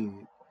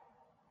me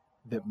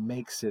that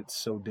makes it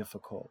so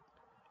difficult.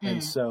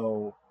 And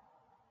so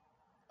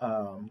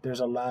there's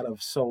a lot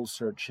of soul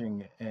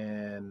searching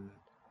and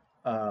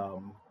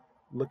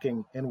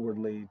looking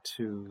inwardly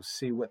to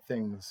see what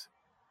things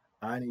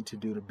I need to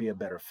do to be a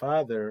better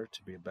father,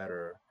 to be a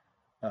better,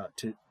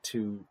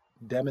 to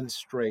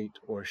demonstrate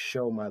or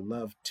show my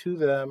love to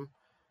them,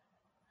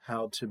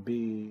 how to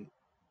be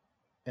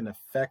an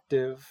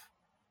effective,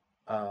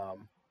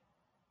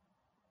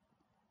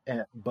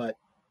 but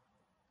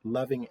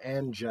loving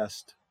and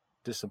just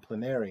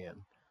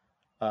disciplinarian,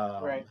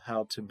 Right.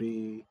 how to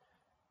be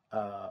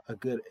a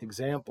good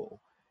example.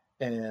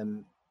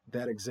 And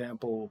that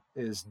example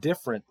is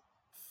different.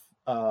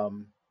 I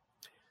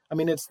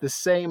mean, it's the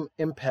same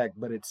impact,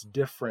 but it's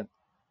different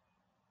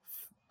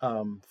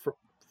from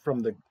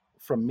the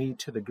from me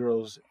to the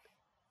girls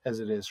as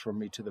it is from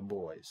me to the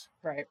boys.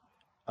 Right.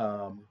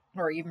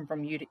 Or even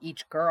from you to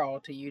each girl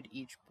to you to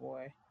each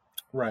boy.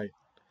 Right.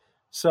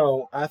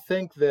 So I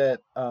think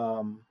that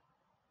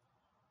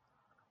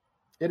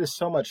it is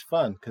so much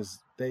fun because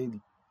they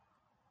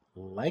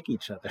like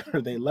each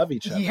other. They love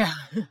each other. Yeah.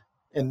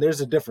 And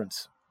there's a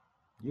difference.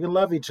 You can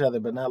love each other,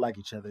 but not like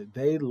each other.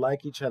 They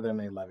like each other and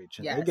they love each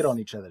other. Yes. They get on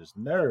each other's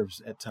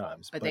nerves at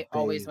times. But they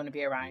always want to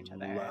be around each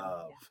other.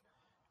 Love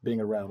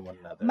being around one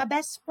another. My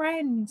best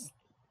friends.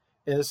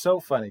 And it's so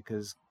funny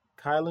because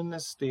Kylan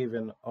and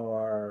Steven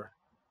are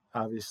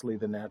obviously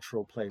the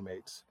natural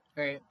playmates.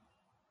 Right.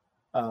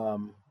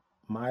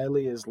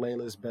 Miley is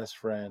Layla's best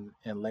friend,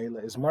 and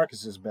Layla is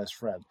Marcus's best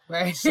friend.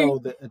 Right. So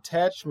the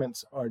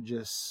attachments are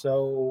just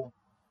so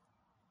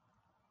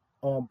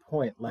on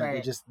point. Like right.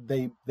 it just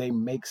they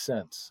make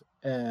sense,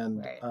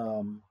 and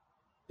right.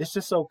 It's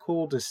just so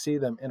cool to see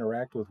them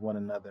interact with one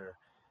another,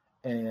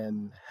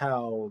 and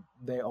how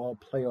they all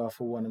play off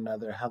of one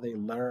another, how they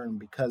learn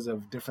because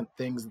of different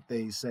things that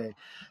they say,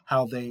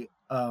 how they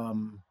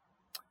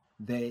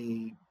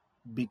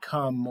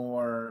become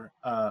more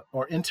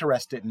or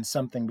interested in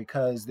something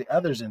because the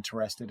other's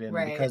interested in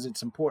right. because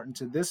it's important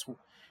to this,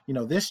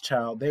 this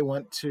child. They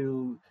want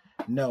to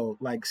know,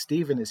 like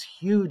Steven is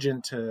huge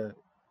into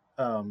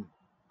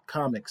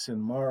comics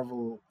and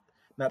Marvel,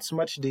 not so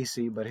much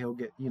DC, but he'll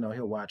get,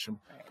 he'll watch them.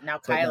 Right. Now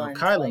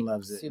Kylan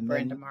loves it. Super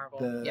into Marvel.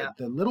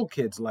 The little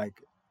kids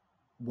like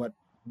what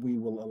we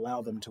will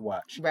allow them to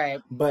watch.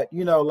 Right. But,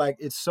 like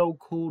it's so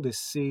cool to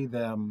see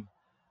them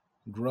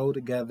grow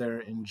together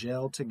and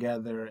gel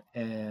together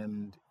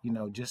and,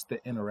 just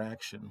the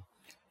interaction.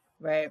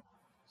 Right.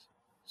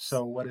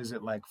 So what is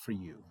it like for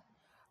you?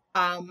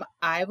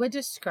 I would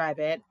describe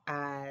it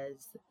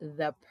as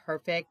the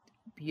perfect,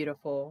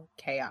 beautiful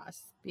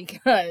chaos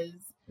because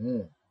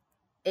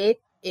it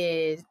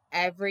is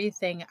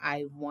everything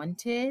I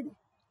wanted,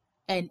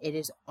 and it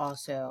is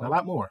also a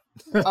lot more.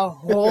 A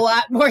whole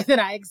lot more than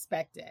I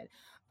expected.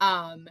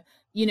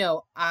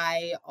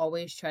 I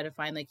always try to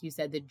find, like you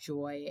said, the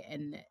joy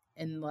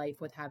in life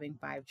with having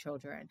 5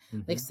 children.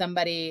 Mm-hmm. Like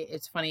somebody,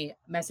 it's funny,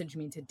 messaged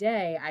me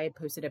today. I had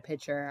posted a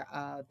picture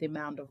of the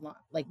mound of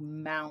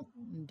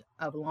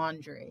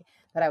laundry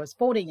that I was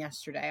folding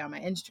yesterday on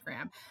my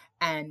Instagram,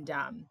 and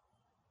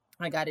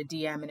I got a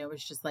DM, and it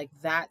was just like,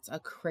 that's a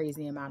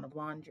crazy amount of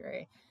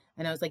laundry.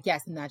 And I was like,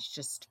 yes, and that's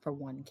just for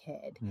one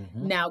kid.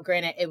 Mm-hmm. Now,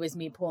 granted, it was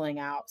me pulling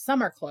out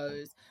summer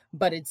clothes,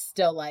 but it's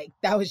still like,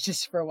 that was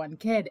just for one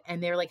kid.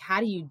 And they were like, how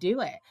do you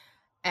do it?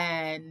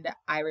 And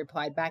I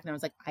replied back, and I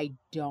was like, I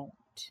don't.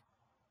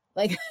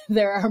 Like,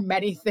 there are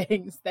many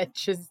things that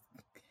just,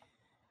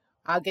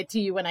 I'll get to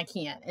you when I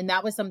can. And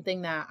that was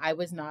something that I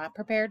was not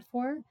prepared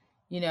for.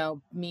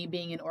 Me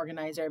being an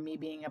organizer, me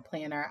being a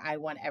planner, I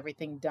want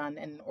everything done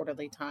in an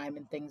orderly time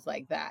and things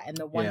like that. And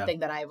the one thing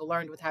that I've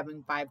learned with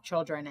having 5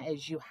 children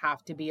is you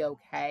have to be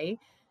okay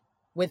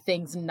with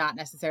things not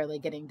necessarily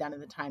getting done in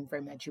the time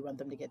frame that you want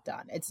them to get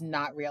done. It's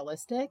not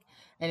realistic,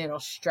 and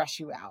it'll stress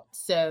you out.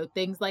 So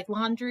things like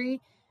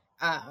laundry,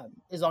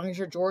 as long as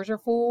your drawers are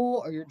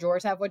full or your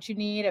drawers have what you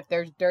need, if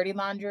there's dirty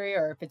laundry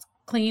or if it's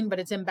clean but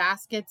it's in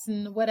baskets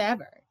and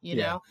whatever, you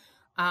know.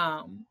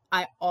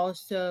 I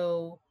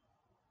also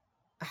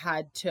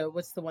had to,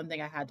 what's the one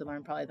thing I had to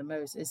learn probably the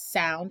most is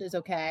sound is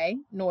okay.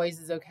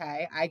 Noise is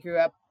okay. I grew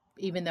up,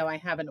 even though I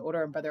have an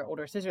older brother,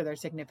 older sister, they're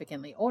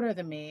significantly older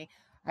than me.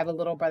 I have a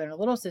little brother and a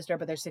little sister,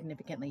 but they're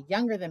significantly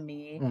younger than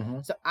me. Mm-hmm.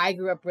 So I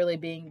grew up really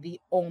being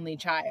the only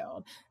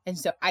child. And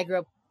so I grew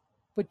up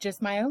with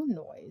just my own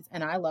noise,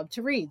 and I love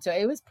to read. So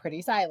it was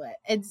pretty silent.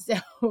 And so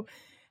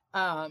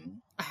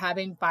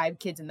having 5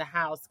 kids in the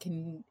house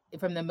can,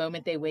 from the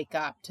moment they wake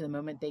up to the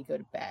moment they go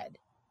to bed,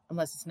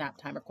 unless it's nap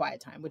time or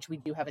quiet time, which we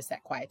do have a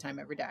set quiet time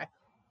every day.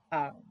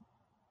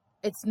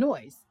 It's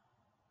noise.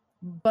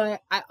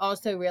 But I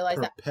also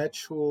realized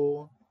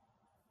perpetual,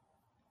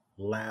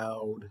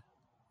 loud,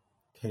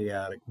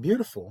 chaotic,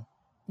 beautiful.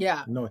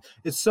 Yeah. Noise.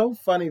 It's so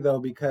funny though,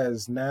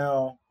 because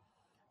now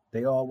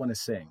they all want to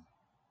sing.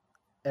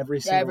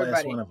 Every single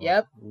last one of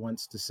them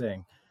wants to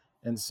sing.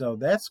 And so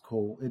that's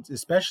cool. It's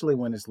especially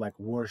when it's like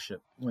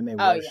worship, when they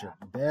worship.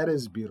 Yeah. That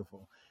is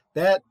beautiful.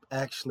 That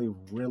actually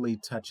really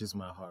touches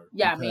my heart.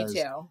 Yeah, me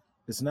too.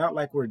 It's not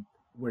like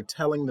we're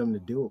telling them to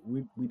do it.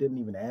 We didn't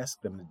even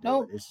ask them to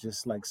do it. It's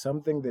just like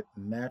something that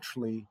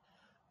naturally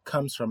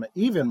comes from it.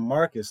 Even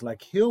Marcus,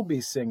 like he'll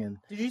be singing.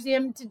 Did you see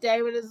him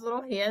today with his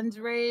little hands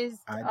raised?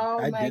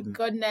 My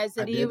goodness.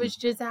 And he was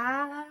just,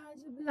 hallelujah.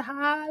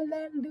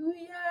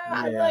 Yeah,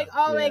 I'm like,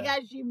 my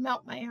gosh, you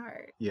melt my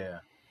heart. Yeah.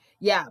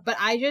 Yeah, but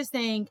I just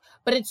think,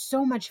 but it's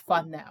so much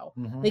fun though.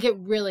 Mm-hmm. Like it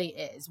really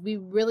is. We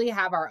really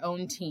have our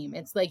own team.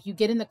 It's like you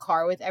get in the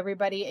car with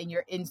everybody and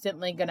you're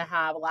instantly going to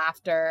have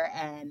laughter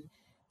and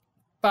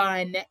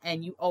fun.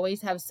 And you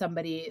always have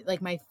somebody,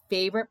 like my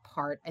favorite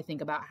part, I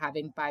think, about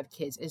having 5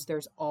 kids is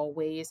there's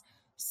always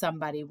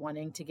somebody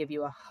wanting to give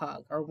you a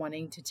hug or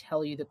wanting to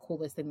tell you the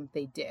coolest thing that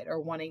they did or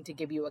wanting to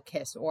give you a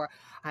kiss or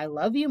I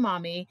love you,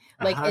 mommy.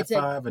 Like it's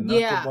a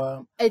knuckle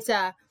bump. It's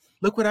a,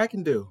 look what I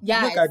can do.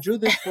 Yeah. Look, I drew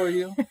this for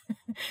you.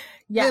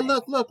 Yeah. Hey,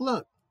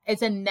 look.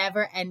 It's a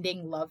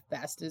never-ending love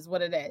fest is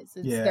what it is.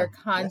 They're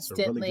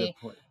constantly. That's a really good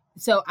point.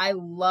 So I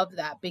love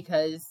that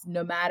because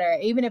no matter,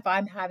 even if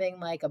I'm having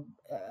like a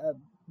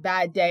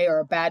bad day or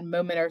a bad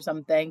moment or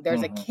something,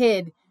 there's a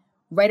kid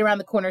right around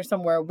the corner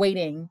somewhere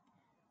waiting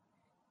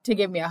to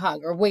give me a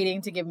hug or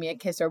waiting to give me a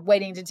kiss or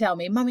waiting to tell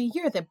me, Mommy,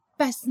 you're the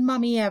best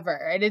mommy ever.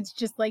 And it's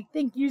just like,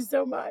 thank you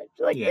so much.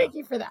 Thank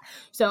you for that.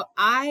 So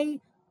I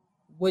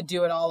would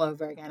do it all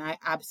over again. I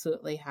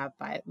absolutely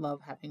love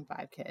having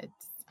 5 kids.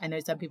 I know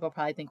some people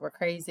probably think we're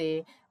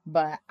crazy,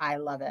 but I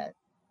love it.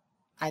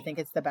 I think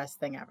it's the best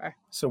thing ever.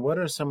 So what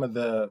are some of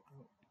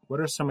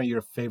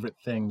your favorite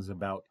things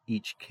about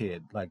each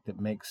kid, like that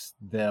makes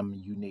them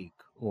unique?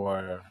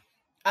 Or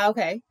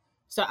okay,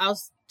 so I'll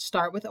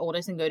start with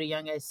oldest and go to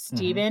youngest.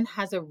 Steven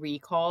has a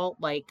recall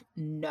like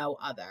no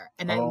other,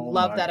 and I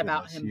love that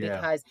about him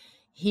because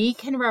he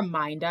can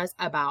remind us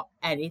about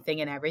anything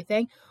and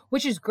everything,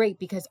 which is great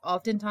because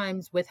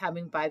oftentimes with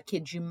having 5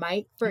 kids, you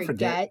might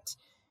forget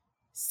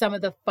some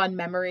of the fun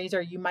memories,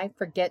 or you might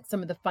forget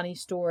some of the funny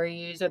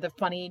stories or the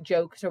funny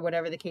jokes or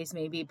whatever the case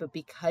may be. But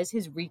because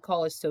his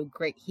recall is so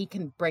great, he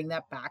can bring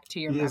that back to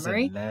your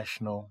memory. He is a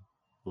national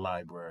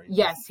library.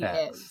 Yes, he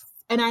is.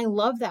 And I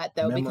love that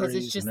though, because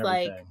it's just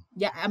like,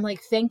 I'm like,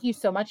 thank you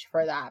so much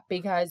for that.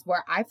 Because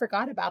where I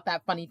forgot about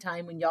that funny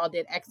time when y'all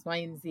did X, Y,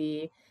 and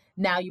Z,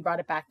 now you brought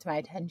it back to my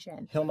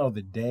attention. He'll know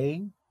the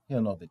day.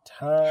 He'll know the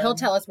time. He'll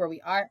tell us where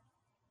we are.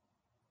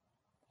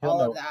 He'll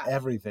know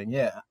everything.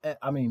 Yeah.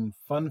 I mean,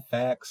 fun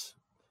facts,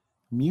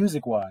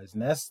 music-wise.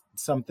 And that's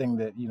something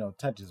that,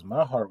 touches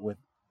my heart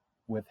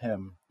with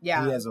him.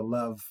 Yeah. He has a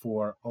love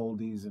for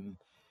oldies, and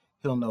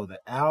he'll know the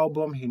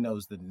album. He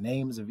knows the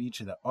names of each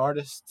of the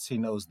artists. He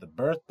knows the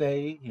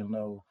birthday. He'll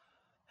know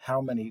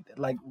how many.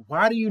 Like,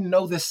 why do you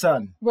know this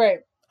son? Right.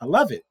 I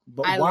love it.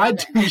 But why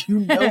do you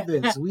know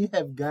this? We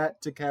have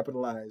got to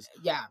capitalize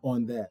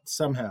on that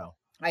somehow.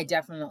 I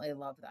definitely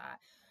love that.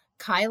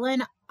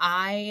 Kylan,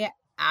 I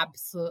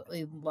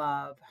absolutely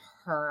love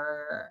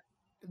her.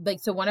 Like,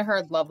 so one of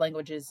her love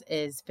languages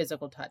is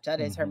physical touch. That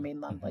is her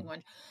main love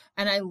language.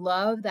 And I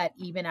love that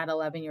even at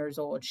 11 years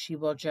old, she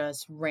will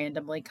just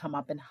randomly come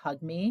up and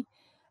hug me.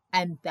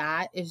 And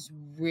that is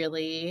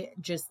really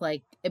just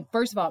like,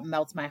 first of all, it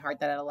melts my heart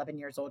that at 11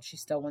 years old, she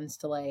still wants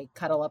to like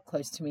cuddle up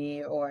close to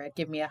me or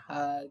give me a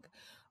hug.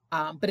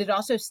 But it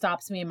also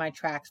stops me in my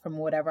tracks from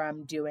whatever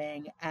I'm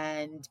doing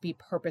and be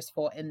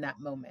purposeful in that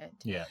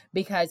moment. Yeah.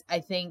 Because I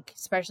think,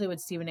 especially with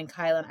Steven and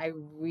Kylan, I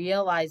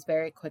realized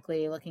very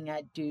quickly looking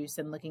at Deuce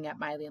and looking at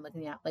Miley and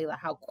looking at Layla,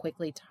 how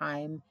quickly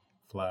time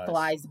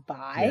flies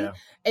by. Yeah.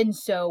 And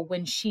so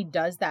when she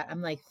does that,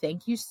 I'm like,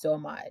 thank you so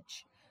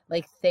much.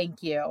 Like,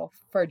 thank you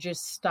for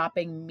just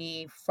stopping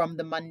me from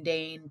the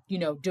mundane,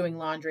 doing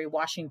laundry,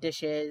 washing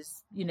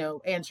dishes,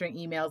 answering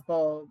emails,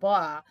 blah, blah,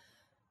 blah,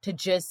 to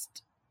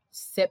just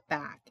sit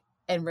back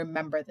and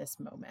remember this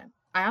moment.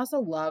 I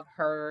also love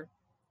her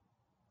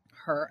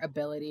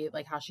ability,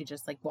 like how she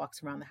just like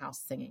walks around the house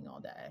singing all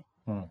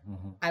day.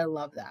 I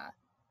love that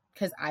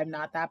because I'm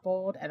not that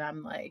bold, and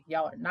I'm like,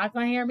 y'all are not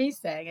gonna hear me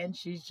sing, and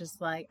she's just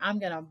like, I'm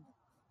gonna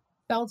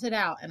belt it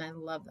out, and I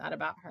love that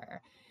about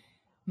her.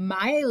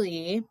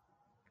 Miley,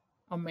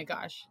 oh my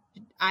gosh,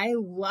 I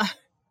love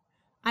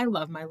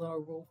my little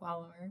rule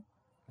follower.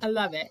 I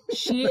love it.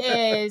 She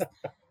is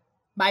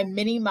my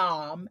mini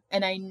mom,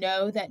 and I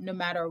know that no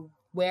matter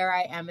where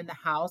I am in the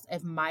house,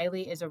 if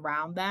Miley is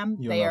around them,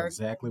 you'll know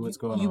exactly what's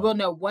going on. You will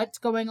know what's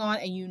going on,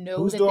 and you know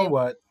who's doing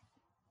what.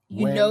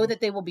 You know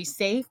that they will be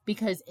safe,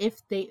 because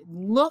if they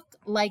look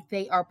like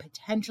they are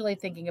potentially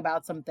thinking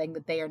about something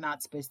that they are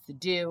not supposed to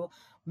do,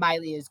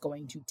 Miley is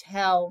going to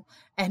tell,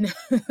 and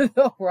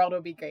the world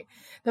will be great.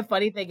 The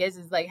funny thing is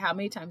like, how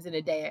many times in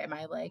a day am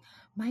I like,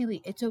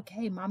 Miley, it's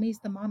okay. Mommy's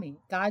the mommy.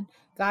 God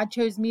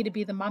chose me to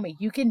be the mommy.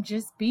 You can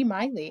just be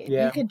Miley.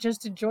 Yeah. You can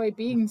just enjoy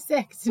being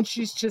 6. And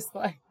she's just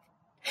like,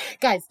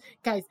 guys,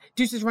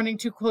 Deuce is running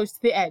too close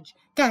to the edge.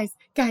 Guys.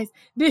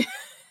 And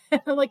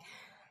I'm like,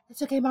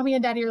 it's okay. Mommy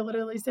and Daddy are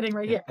literally sitting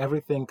right here.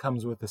 Everything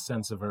comes with a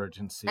sense of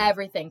urgency.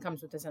 Everything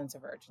comes with a sense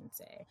of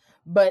urgency.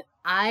 But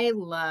I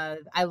love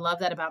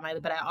that about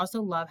Miley, but I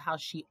also love how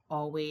she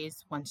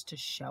always wants to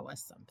show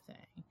us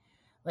something.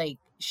 Like,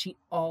 she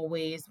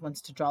always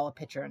wants to draw a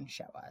picture and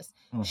show us.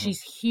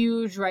 She's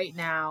huge right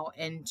now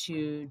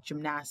into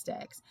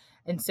gymnastics.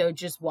 And so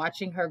just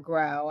watching her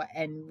grow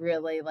and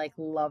really like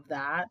love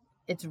that.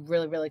 It's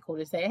really, really cool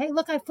to say, hey,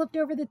 look, I flipped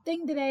over the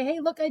thing today.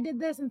 Hey, look, I did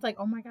this. And it's like,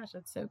 oh my gosh,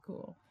 that's so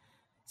cool.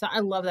 So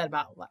I love that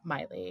about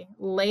Miley.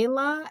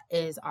 Layla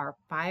is our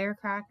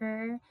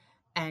firecracker,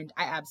 and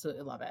I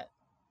absolutely love it.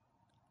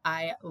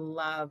 I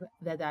love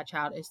that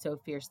child is so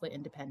fiercely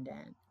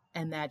independent,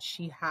 and that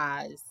she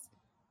has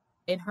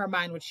in her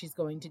mind what she's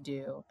going to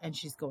do, and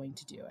she's going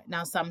to do it.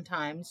 Now,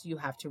 sometimes you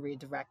have to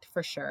redirect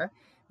for sure,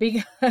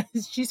 because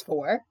she's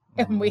 4,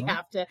 and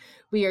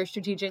we are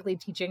strategically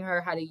teaching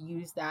her how to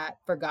use that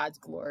for God's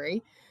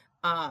glory.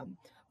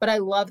 But I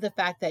love the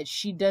fact that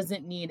she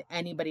doesn't need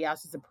anybody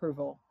else's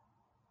approval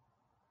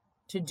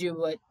to do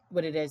what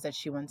what it is that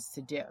she wants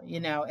to do. You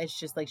know, it's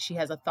just like she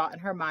has a thought in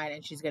her mind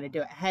and she's going to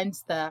do it.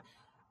 Hence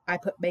I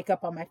put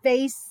makeup on my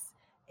face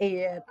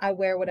and I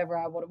wear whatever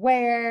I want to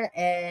wear,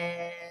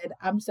 and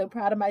I'm so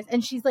proud of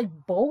and she's like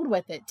bold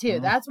with it too.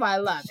 That's why I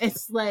love.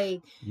 It's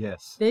like,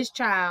 yes, this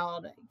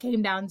child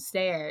came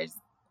downstairs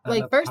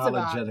like, first of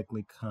all,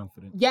 unapologetically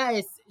confident.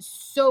 Yes,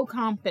 so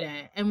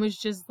confident, and was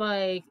just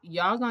like,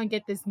 y'all gonna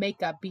get this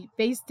makeup beat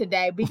face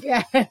today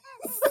because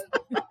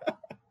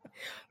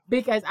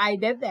because I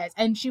did this.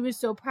 And she was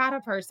so proud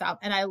of herself,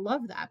 and I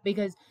love that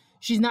because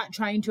she's not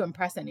trying to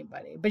impress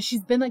anybody, but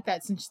she's been like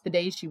that since the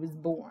day she was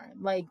born.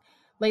 Like,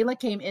 Layla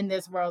came in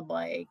this world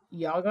like,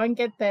 y'all gonna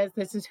get this.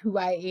 This is who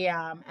I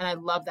am. And I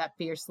love that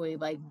fiercely,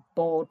 like,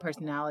 bold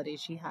personality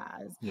she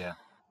has. Yeah.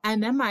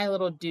 And then my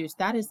little Deuce,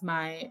 that is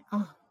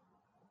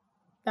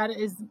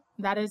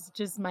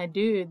just my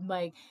dude.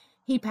 Like,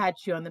 he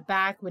pats you on the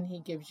back when he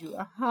gives you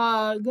a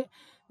hug.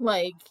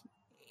 Like,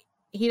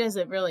 he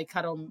doesn't really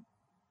cuddle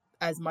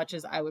as much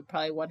as I would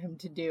probably want him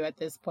to do at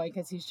this point,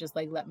 because he's just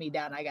like, let me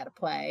down, I gotta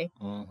play.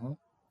 Mm-hmm.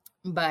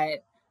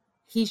 But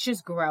he's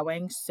just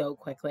growing so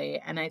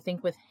quickly. And I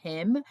think with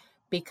him,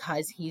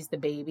 because he's the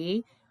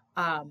baby,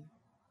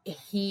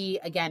 he,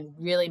 again,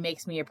 really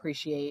makes me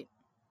appreciate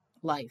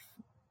life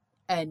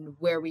and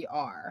where we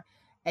are,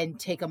 and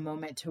take a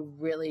moment to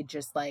really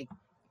just like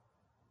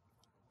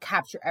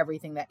capture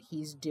everything that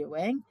he's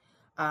doing.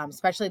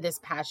 Especially this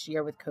past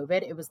year with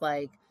COVID, it was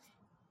like,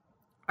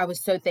 I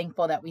was so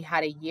thankful that we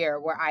had a year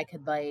where I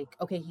could like,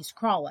 okay, he's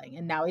crawling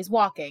and now he's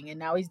walking and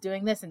now he's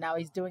doing this and now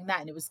he's doing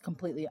that. And it was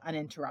completely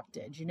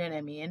uninterrupted. You know what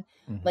I mean?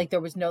 Mm-hmm. Like, there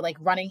was no like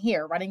running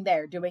here, running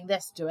there, doing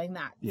this, doing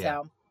that. Yeah.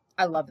 So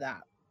I love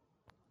that.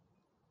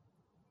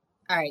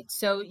 All right.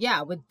 So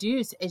yeah, with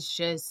Deuce, it's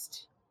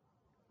just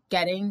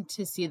getting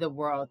to see the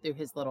world through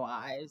his little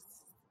eyes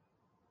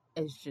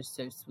is just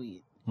so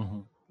sweet.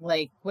 Mm-hmm.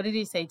 Like, what did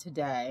he say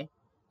today?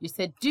 You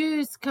said,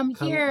 Deuce, come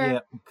here. Yeah,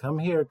 come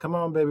here. Come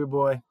on, baby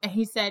boy. And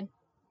he said,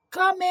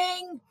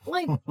 coming.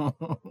 Like,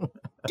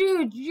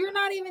 dude, you're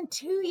not even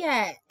 2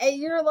 yet. And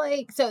you're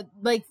like, so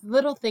like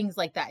little things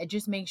like that. It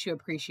just makes you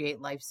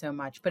appreciate life so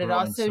much. But it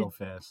also, so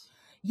fast.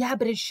 Yeah,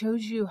 but it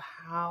shows you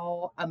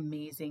how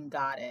amazing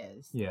God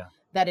is. Yeah.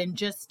 That in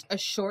just a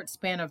short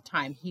span of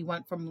time, he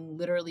went from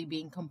literally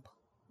being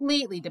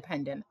completely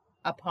dependent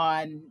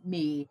upon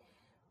me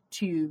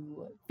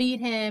to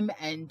feed him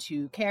and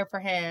to care for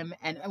him.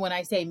 And when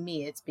I say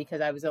me, it's because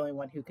I was the only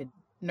one who could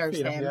nurse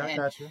him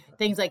and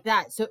things like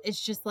that. So it's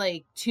just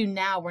like, to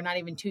now, we're not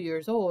even 2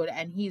 years old,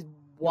 and he's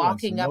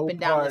walking up and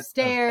down the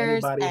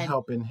stairs. Anybody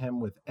helping him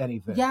with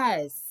anything.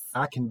 Yes.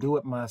 I can do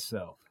it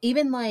myself.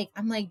 Even like,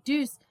 I'm like,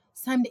 Deuce,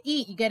 it's time to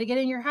eat. You got to get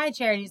in your high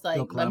chair. And he's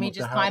like, let me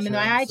just climb in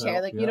my high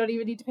chair. Like, you don't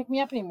even need to pick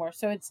me up anymore.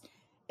 So it's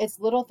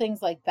little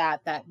things like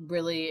that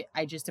really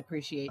I just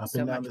appreciate so much. Up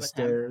and down the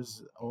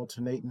stairs,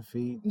 alternating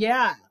feet.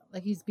 Yeah,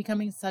 like he's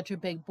becoming such a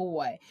big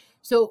boy.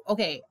 So,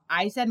 okay,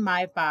 I said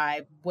my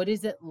 5. What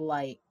is it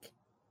like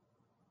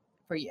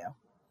for you?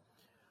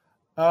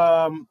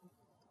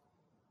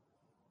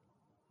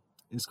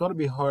 It's going to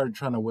be hard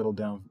trying to whittle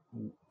down,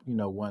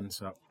 one.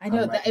 So I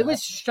know that it was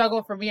a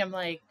struggle for me. I'm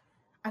like,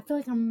 I feel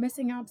like I'm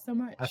missing out so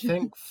much. I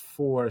think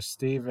for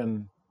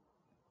Steven,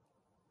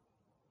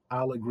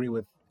 I'll agree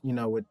with,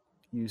 what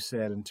you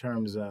said in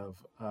terms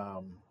of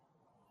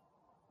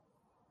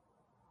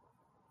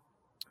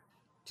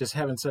just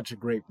having such a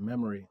great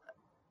memory.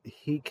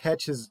 He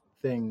catches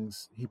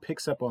things, he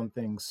picks up on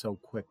things so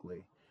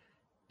quickly,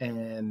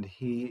 and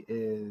he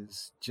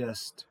is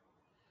just,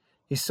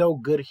 he's so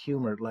good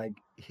humored. Like,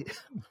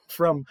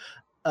 from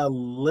a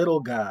little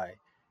guy,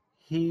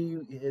 he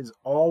has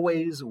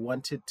always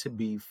wanted to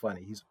be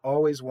funny. He's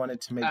always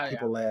wanted to make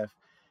people laugh.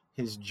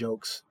 His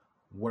jokes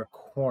were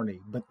corny,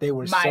 but they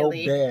were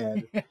Miley.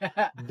 So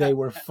bad they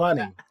were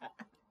funny,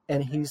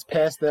 and he's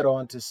passed that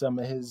on to some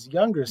of his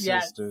younger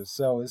sisters.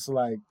 So it's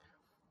like,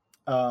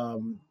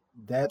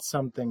 that's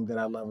something that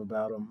I love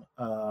about him.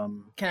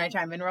 Can I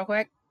chime in real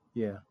quick?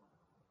 Yeah,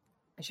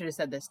 I should have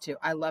said this too.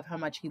 I love how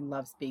much he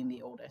loves being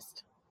the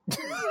oldest.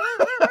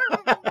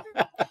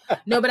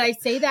 No, but I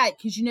say that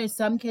because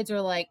some kids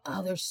are like,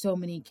 oh, there's so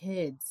many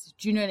kids.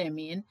 Do you know what I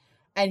mean?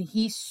 And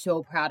he's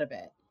so proud of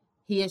it.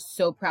 He is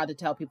so proud to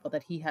tell people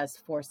that he has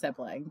 4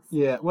 siblings.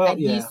 Yeah, well,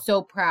 he's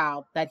so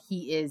proud that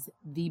he is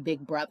the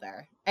big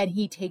brother. And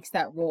he takes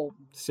that role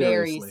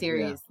very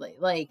seriously.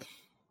 Yeah. Like,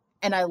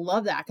 and I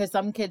love that, because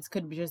some kids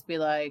could just be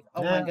like,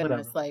 oh my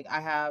goodness, whatever. Like,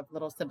 I have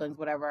little siblings,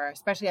 whatever,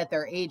 especially at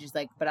their age. It's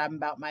like, but I'm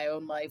about my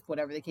own life,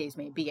 whatever the case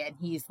may be. And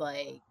he's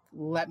like,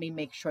 let me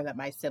make sure that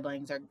my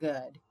siblings are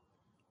good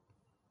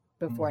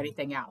before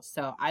anything else.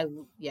 So I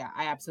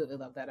absolutely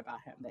love that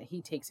about him, that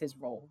he takes his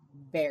role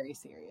very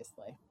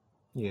seriously.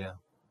 Yeah.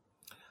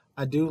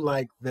 I do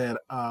like that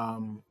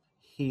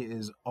he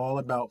is all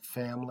about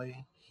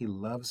family. He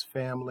loves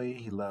family.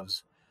 He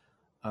loves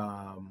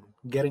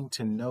getting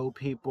to know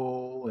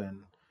people,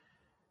 and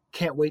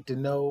can't wait to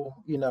know,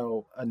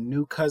 a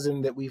new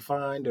cousin that we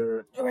find,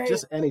 or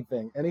just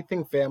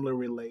anything family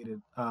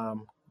related.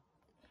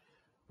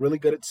 Really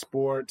good at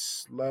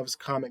sports, loves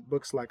comic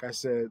books, like I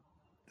said.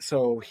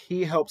 So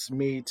he helps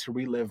me to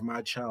relive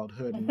my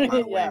childhood in a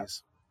lot of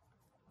ways.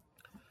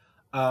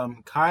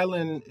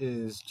 Kylan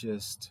is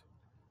just,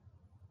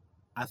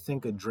 I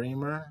think, a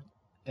dreamer,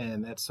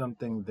 and that's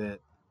something that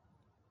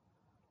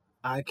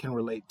I can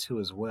relate to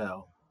as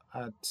well.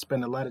 I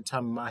spend a lot of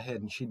time in my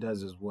head, and she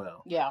does as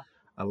well. Yeah.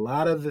 A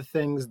lot of the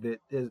things that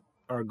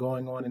are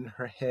going on in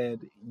her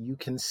head, you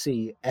can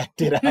see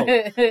acted out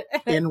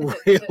in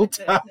real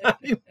time.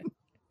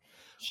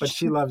 But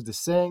she loves to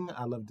sing.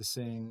 I love to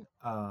sing.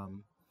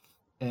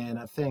 And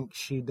I think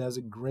she does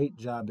a great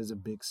job as a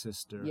big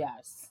sister.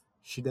 Yes.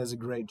 She does a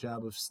great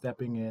job of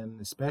stepping in,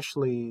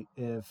 especially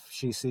if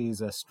she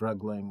sees us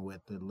struggling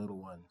with the little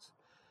ones.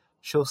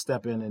 She'll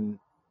step in and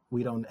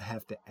we don't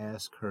have to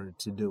ask her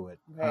to do it.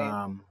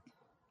 Right.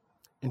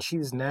 And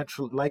she's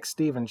naturally, like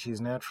Steven, she's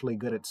naturally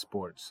good at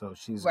sports. So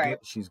she's right.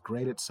 She's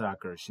great at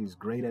soccer. She's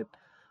great at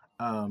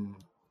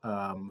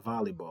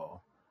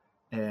volleyball.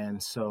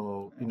 And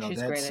so, she's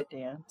that's great at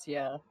dance.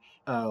 Yeah.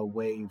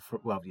 Way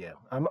for, well, yeah.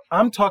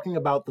 I'm talking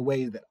about the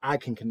ways that I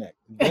can connect.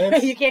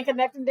 Dance, you can't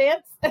connect and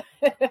dance?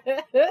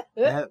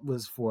 That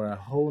was for a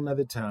whole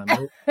nother time.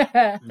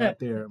 Not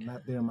there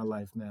in my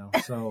life now.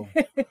 So,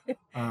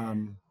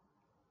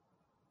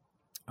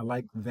 I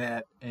like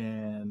that,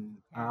 and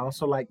I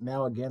also like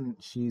now again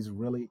she's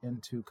really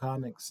into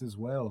comics as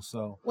well.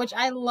 So, which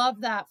I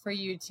love that for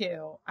you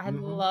too. I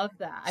love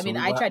that. I mean,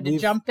 I tried to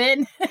jump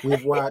in.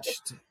 We've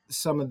watched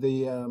some of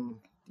the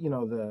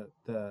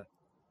the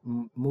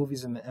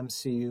movies in the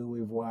MCU.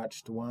 We've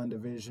watched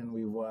WandaVision.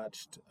 We've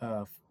watched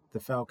The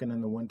Falcon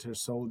and the Winter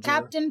Soldier.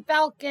 Captain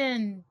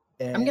Falcon.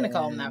 And I'm gonna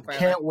call him that forever.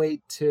 Can't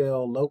wait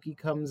till Loki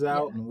comes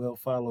out, and we'll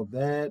follow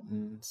that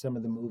and some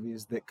of the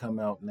movies that come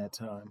out in that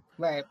time.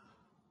 Right.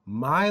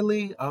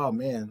 Miley, oh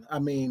man, I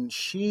mean,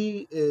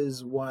 she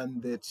is one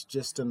that's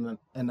just an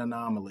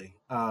anomaly.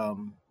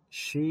 I'll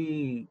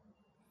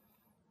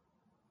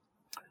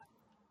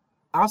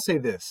say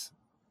this,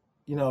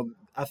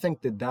 I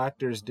think the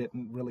doctors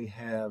didn't really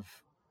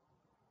have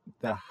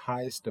the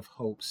highest of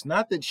hopes.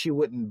 Not that she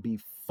wouldn't be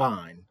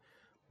fine,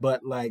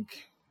 but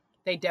like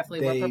they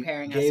definitely were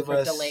preparing us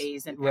for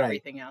delays and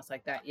everything else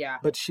like that. Yeah,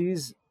 but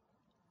she's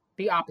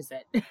the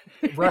opposite.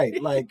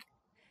 Right, like.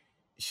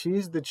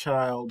 She's the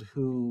child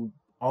who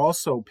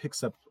also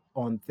picks up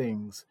on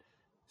things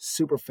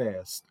super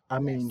fast. I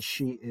mean,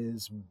 she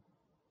is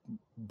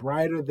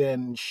brighter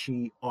than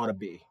she ought to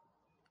be.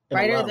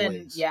 Brighter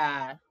than,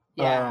 yeah.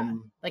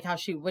 Like how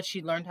she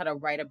learned how to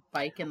ride a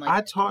bike in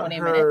like 20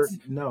 minutes.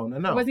 No.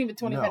 It wasn't even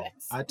 20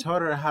 minutes. I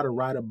taught her how to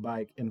ride a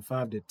bike in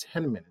 5 to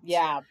 10 minutes.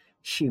 Yeah.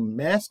 She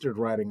mastered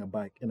riding a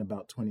bike in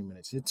about 20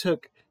 minutes. It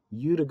took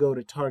you to go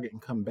to Target and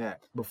come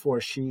back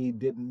before she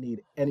didn't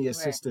need any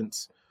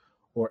assistance. Right.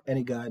 Or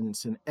any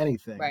guidance in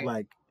anything. Right.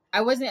 Like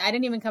I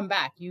didn't even come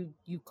back. You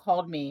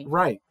called me.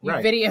 Right.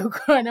 Video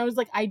call, and I was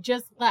like, I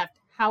just left.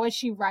 How is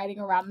she riding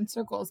around in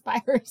circles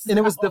by herself? And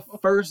it was the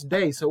first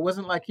day, so it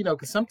wasn't like,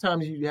 because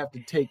sometimes you have to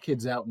take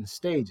kids out in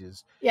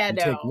stages. Yeah, you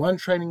take one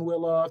training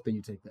wheel off, then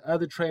you take the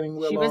other training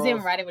wheel off. She wasn't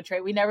even riding with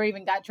training. We never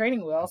even got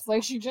training wheels.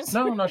 Like she just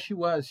No, she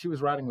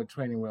was riding with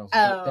training wheels.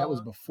 Oh. That was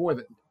before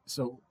that.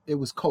 So it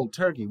was cold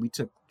turkey. We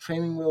took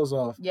training wheels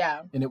off.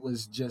 Yeah. And it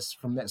was just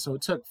from that. So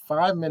it took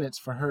 5 minutes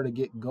for her to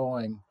get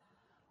going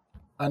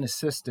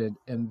unassisted.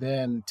 And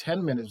then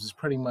 10 minutes was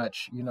pretty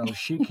much,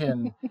 she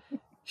can,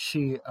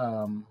 she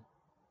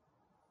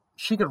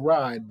could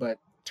ride, but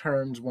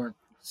turns weren't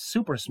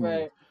super smooth.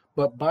 Right.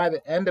 But by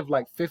the end of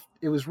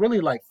it was really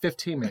like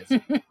 15 minutes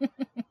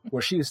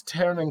where she was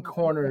turning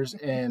corners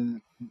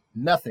and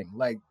nothing.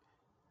 Like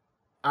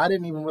I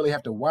didn't even really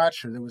have to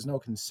watch her. There was no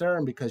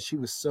concern because she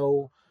was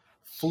so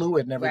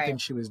fluid in everything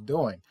she was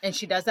doing. And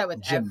she does that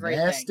with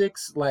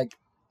gymnastics. Everything. Like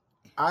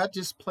I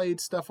just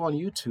played stuff on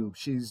YouTube.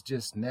 She's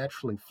just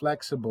naturally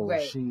flexible.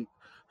 Right.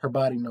 Her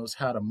body knows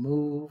how to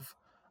move.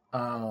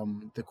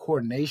 The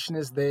coordination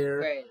is there.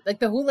 Right. Like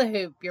the hula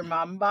hoop your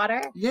mom bought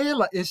her. Yeah,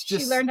 like it's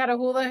just she learned how to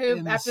hula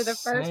hoop after the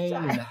first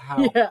time.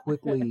 How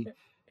quickly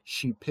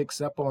she picks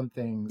up on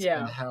things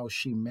and how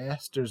she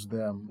masters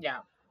them. Yeah.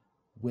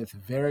 With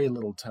very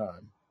little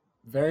time.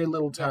 Very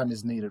little time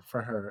is needed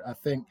for her, I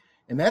think.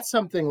 And that's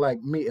something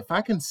like me. If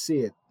I can see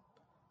it,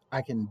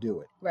 I can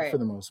do it for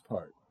the most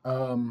part.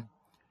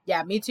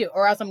 Yeah, me too.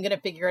 Or else I'm going to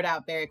figure it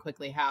out very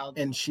quickly how.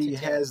 And she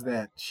has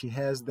that. She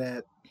has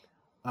that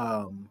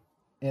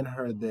in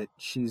her that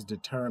she's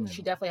determined.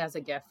 She definitely has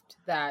a gift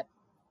that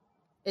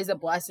is a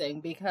blessing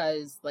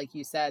because, like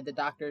you said, the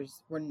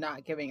doctors were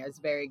not giving us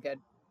very good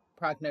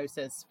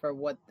prognosis for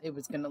what it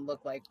was going to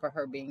look like for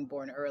her being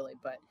born early.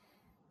 But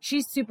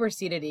she's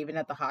superseded even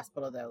at the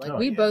hospital, though. Like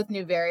we both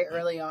knew very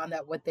early on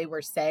that what they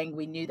were saying,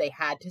 we knew they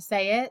had to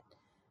say it.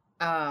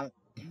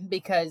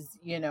 Because,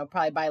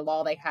 probably by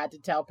law, they had to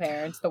tell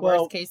parents the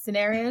worst case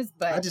scenarios.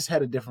 But I just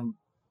had a different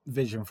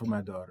vision for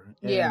my daughter.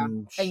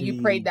 And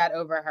you prayed that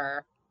over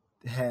her.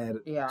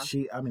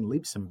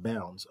 Leaps and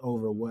bounds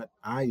over what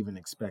I even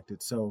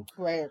expected. So,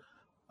 right.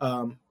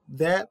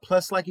 That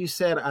plus, like you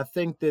said, I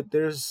think that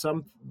there's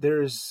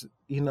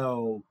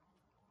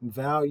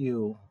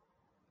value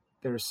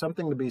there's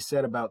something to be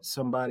said about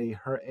somebody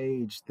her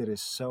age that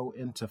is so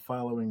into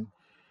following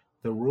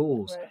the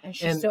rules. Right. And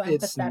she's so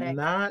it's empathetic.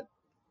 not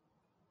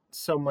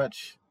so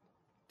much,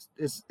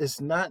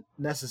 it's not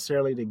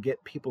necessarily to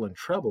get people in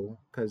trouble,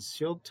 because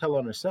she'll tell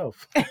on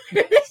herself.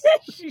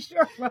 She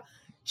sure will.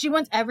 She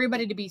wants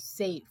everybody to be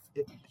safe.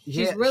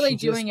 She's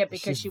doing it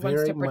because she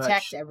wants to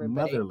protect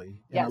everybody. Motherly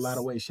in a lot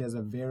of ways. She has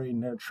a very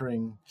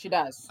nurturing. She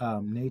does.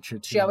 Nature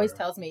to She always her.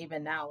 tells me,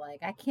 even now, like,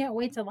 I can't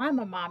wait till I'm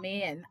a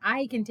mommy and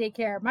I can take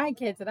care of my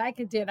kids and I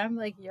can do it. I'm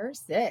like, you're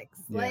 6.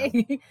 Yeah.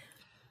 Like,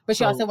 but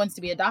she also wants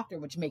to be a doctor,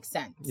 which makes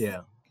sense.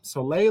 Yeah.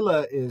 So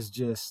Layla is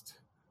just,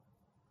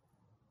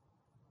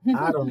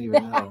 I don't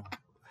even know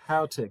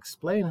how to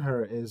explain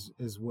her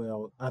as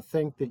well. I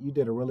think that you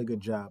did a really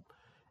good job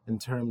in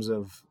terms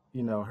of,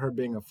 you know, her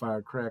being a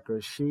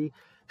firecracker. She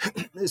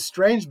is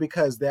strange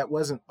because that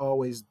wasn't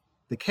always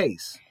the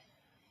case.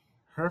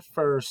 Her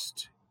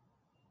first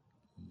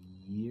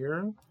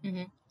year,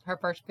 her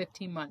first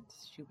 15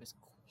 months, she was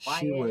quiet.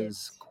 She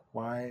was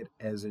quiet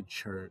as a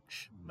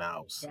church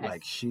mouse. Yes.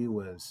 Like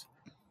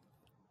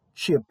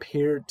she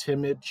appeared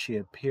timid. She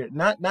appeared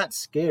not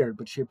scared,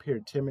 but she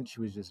appeared timid. She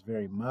was just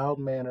very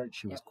mild-mannered.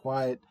 She was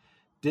quiet.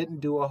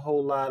 Didn't do a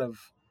whole lot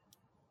of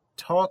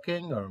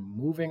talking or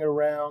moving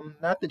around.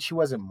 Not that she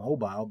wasn't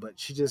mobile, but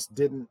she just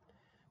didn't.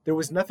 There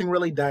was nothing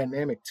really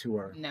dynamic to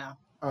her. No.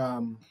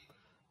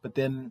 But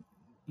then,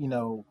 you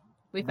know,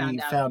 we found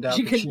out that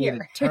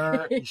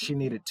she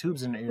needed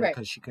tubes in her ear right.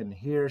 because she couldn't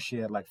hear. She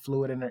had like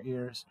fluid in her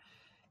ears.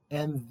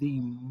 And the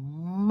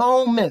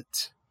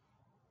moment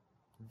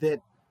that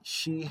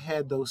she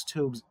had those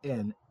tubes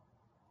in,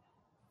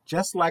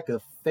 just like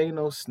a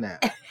Thanos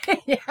snap,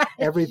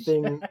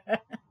 everything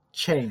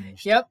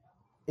changed. Yep.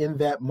 In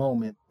that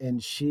moment,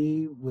 and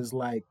she was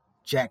like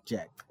Jack.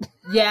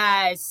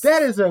 Yes.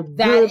 That is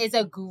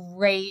a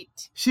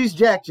great. She's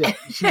Jack.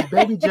 She's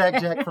baby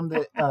Jack from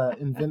the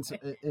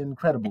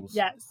Incredibles.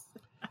 Yes.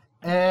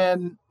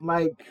 And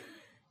like,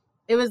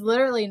 it was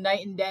literally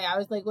night and day. I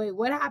was like, wait,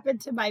 what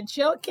happened to my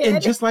chill kid?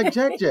 And just like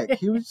Jack,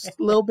 he was just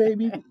a little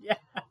baby. Yeah.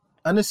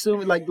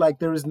 Unassuming, like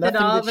there was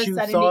nothing all that of you a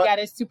sudden thought. He got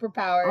his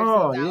superpowers.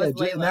 Oh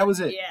and that was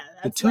it. Yeah,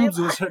 the tubes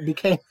was her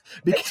became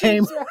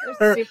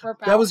her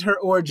superpower. That was her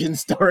origin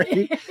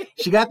story.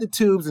 She got the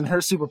tubes and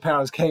her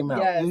superpowers came out.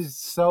 Yes. It's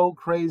so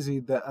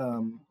crazy that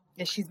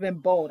and she's been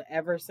bold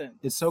ever since.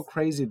 It's so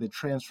crazy the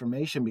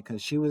transformation,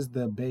 because she was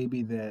the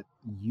baby that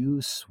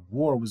you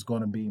swore was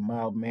going to be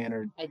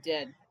mild-mannered. I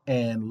did.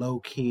 And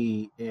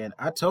low-key, and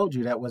I told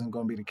you that wasn't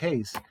going to be the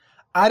case.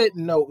 I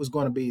didn't know it was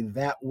going to be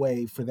that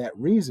way for that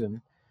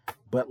reason.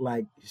 But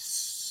like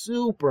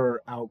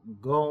super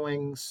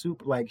outgoing,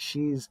 super like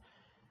she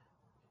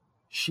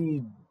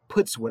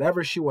puts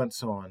whatever she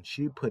wants on.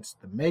 She puts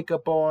the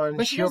makeup on.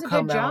 But she'll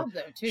come out.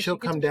 She'll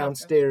come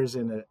downstairs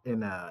in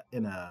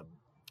a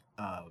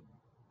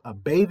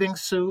bathing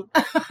suit,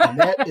 and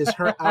that is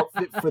her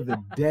outfit for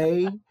the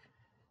day.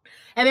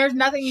 And there's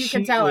nothing you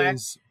can tell her. She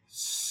is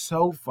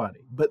so funny,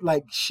 but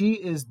like she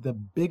is the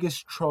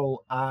biggest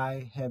troll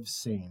I have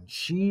seen.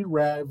 She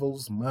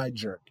rivals my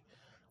jerk.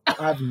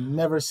 I've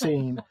never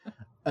seen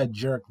a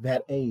jerk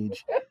that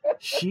age.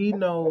 She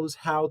knows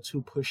how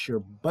to push your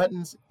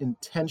buttons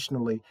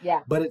intentionally. Yeah.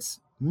 But it's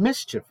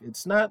mischief.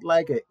 It's not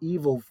like an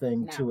evil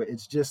thing to it.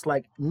 It's just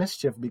like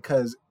mischief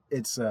because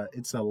it's a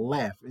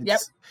laugh.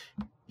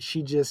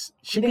 She gets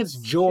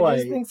joy.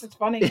 She just thinks it's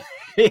funny.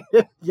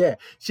 Yeah.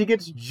 She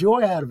gets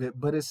joy out of it,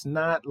 but it's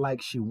not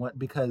like she wants,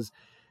 because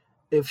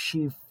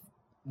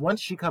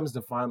once she comes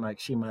to find like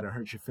she might have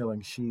hurt your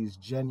feelings, she's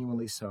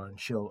genuinely sorry and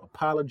she'll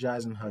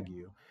apologize and hug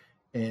you.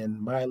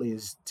 And Miley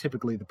is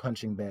typically the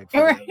punching bag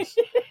for this.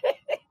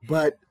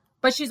 But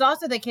she's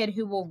also the kid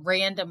who will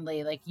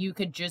randomly, like, you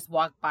could just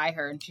walk by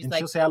her and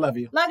she'll say, I love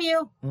you. Love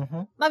you.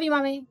 Mm-hmm. Love you,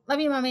 mommy. Love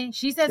you, mommy.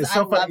 She says, it's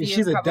so I love you.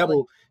 She's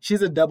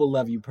a double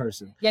love you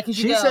person. Yeah, because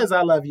she says,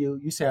 I love you.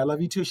 You say, I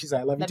love you too. She says,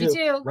 I love you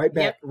too. Right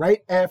back,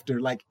 right after.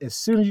 Like, as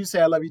soon as you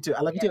say, I love you too,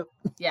 I love you too.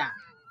 Yeah.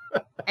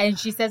 And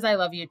she says, I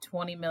love you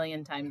 20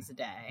 million times a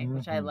day,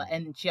 which I love.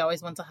 And she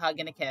always wants a hug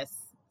and a kiss.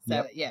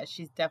 So, yeah,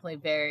 she's definitely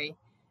very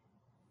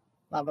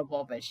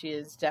lovable, but she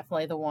is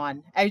definitely the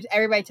one.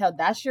 Everybody tell,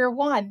 that's your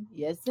one.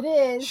 Yes, it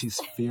is. She's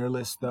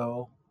fearless,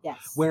 though.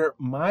 Yes. Where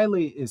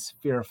Miley is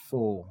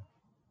fearful,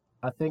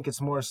 I think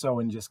it's more so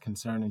in just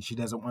concern, and she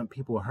doesn't want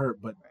people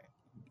hurt. But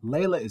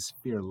Layla is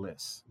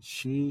fearless.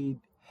 She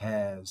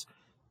has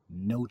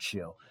no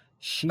chill.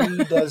 She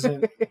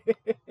doesn't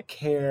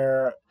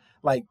care.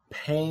 Like,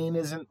 pain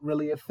isn't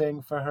really a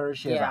thing for her.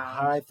 She has a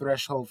high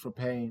threshold for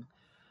pain.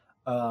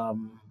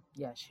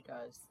 Yeah, she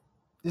does.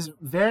 There's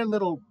very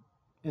little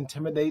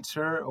intimidates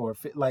her, or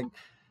like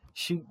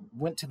she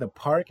went to the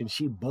park and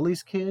she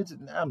bullies kids.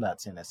 I'm not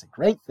saying that's a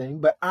great thing,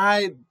 but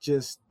I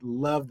just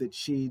love that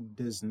she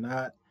does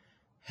not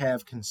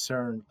have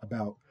concern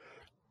about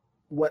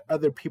what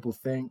other people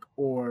think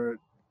or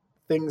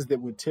things that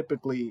would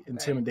typically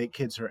intimidate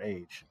kids her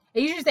age.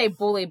 They usually say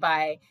bully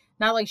by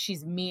Not like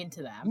she's mean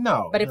to them.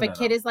 No. But if a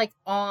kid is like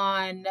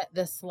on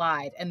the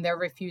slide and they're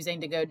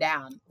refusing to go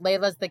down,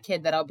 Layla's the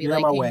kid that'll be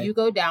like, "Can you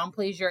go down,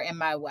 please? You're in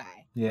my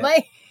way." Yeah.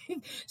 Like,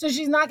 so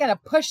she's not gonna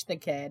push the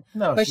kid.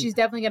 No. But she's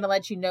definitely gonna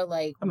let you know,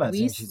 like,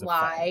 we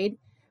slide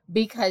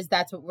because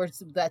that's what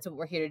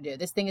we're here to do.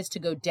 This thing is to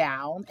go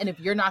down, and if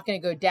you're not gonna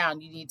go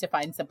down, you need to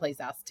find someplace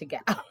else to go.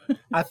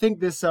 I think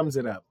this sums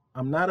it up.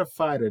 I'm not a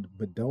fighter,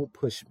 but don't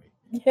push me.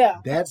 Yeah.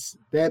 That's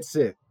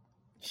it.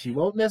 She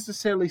won't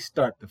necessarily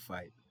start the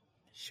fight.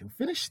 She'll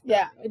finish.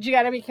 Yeah, but you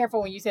got to be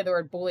careful when you say the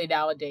word bully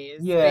nowadays.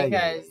 Yeah,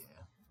 because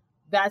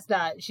that's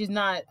not. She's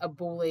not a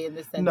bully in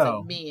the sense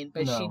of mean,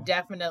 but she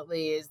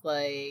definitely is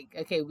like,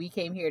 okay, we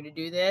came here to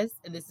do this,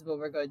 and this is what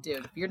we're going to do.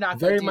 If you're not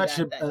going to do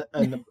that,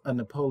 very much a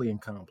Napoleon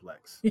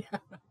complex. Yeah.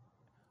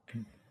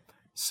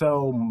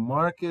 So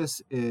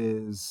Marcus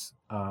is.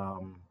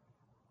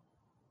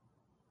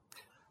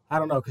 I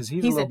don't know, because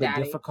he's a little bit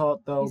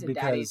difficult though. He's a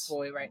daddy's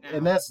boy right now,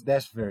 and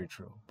that's very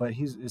true. But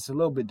it's a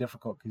little bit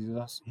difficult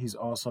because he's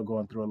also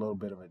going through a little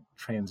bit of a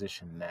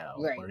transition now,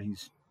 where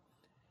he's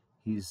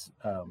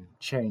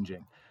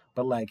changing.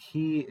 But like,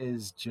 he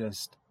is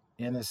just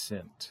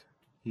innocent.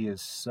 He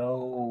is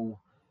so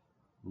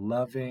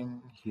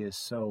loving. He is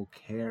so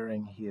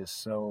caring. He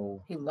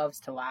loves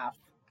to laugh.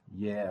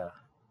 Yeah,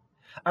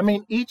 I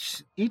mean,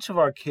 each of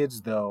our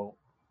kids though,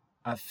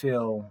 I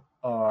feel,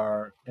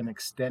 are an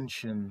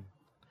extension.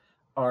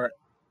 Are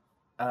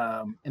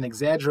an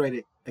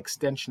exaggerated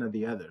extension of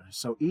the other.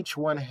 So each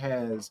one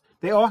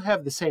they all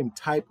have the same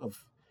type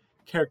of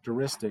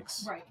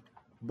characteristics, right?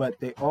 But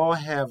they all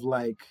have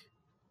like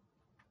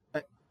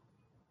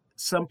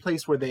some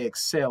place where they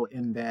excel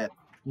in that,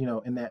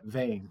 in that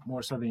vein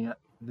more so than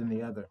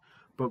the other.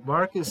 But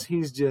Marcus,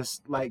 he's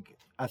just like,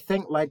 I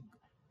think like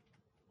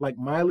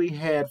Miley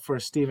had for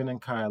Stephen and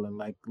Kylan,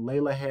 like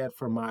Layla had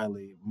for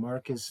Miley.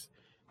 Marcus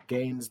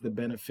gains the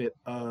benefit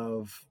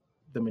of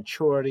the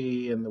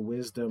maturity and the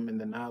wisdom and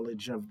the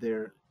knowledge of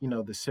their,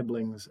 the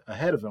siblings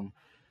ahead of him.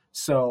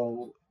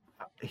 So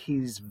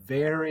he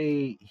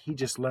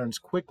just learns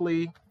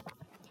quickly,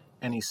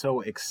 and he's so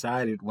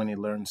excited when he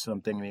learns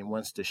something, and he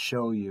wants to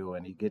show you,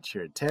 and he gets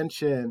your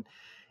attention,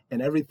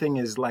 and everything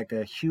is like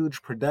a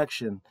huge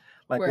production.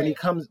 Like when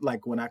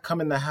when I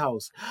come in the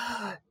house,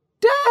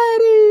 Daddy!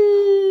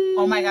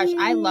 Oh my gosh,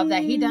 I love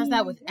that. He does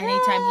that with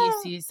anytime he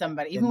sees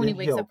somebody, even when he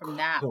wakes up from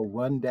nap.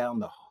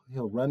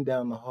 He'll run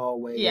down the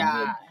hallway.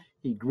 Yeah. And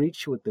he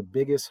greets you with the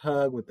biggest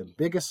hug, with the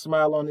biggest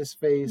smile on his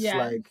face. Yes.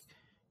 Like,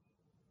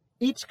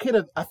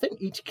 I think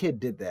each kid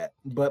did that.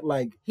 But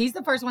like, he's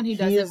the first one who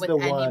does it with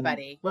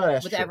anybody.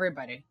 With true.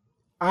 Everybody.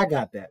 I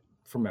got that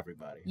from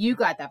everybody. You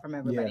got that from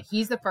everybody. Yeah.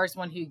 He's the first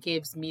one who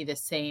gives me the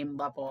same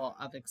level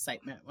of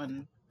excitement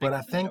when. But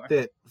I think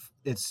that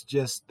it's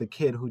just the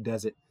kid who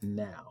does it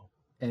now.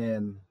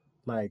 And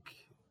like,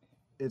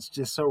 it's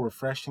just so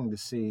refreshing to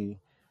see,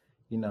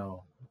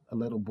 a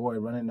little boy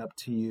running up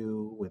to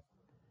you with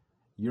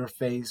your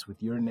face,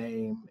 with your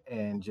name,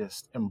 and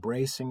just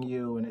embracing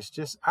you. And it's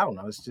just, I don't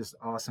know, it's just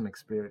awesome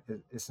experience.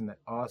 It's an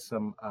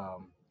awesome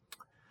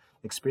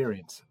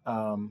experience.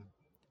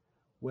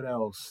 What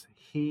else?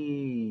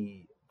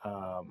 He's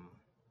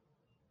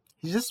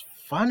just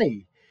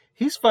funny.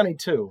 He's funny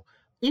too.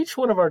 Each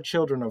one of our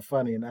children are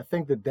funny. And I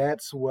think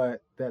that's one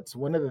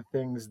of the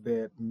things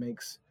that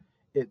makes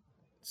it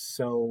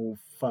so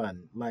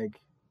fun.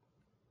 Like,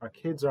 our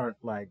kids aren't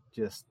like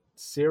just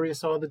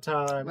serious all the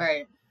time.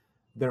 Right.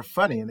 They're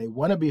funny, and they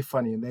want to be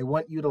funny, and they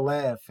want you to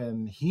laugh.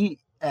 And he,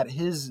 at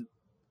his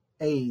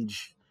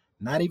age,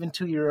 not even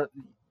 2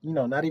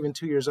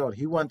 years old,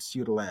 he wants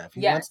you to laugh.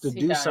 He wants to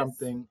do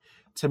something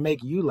to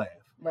make you laugh.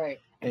 Right.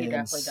 And he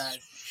definitely does.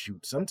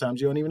 Shoot,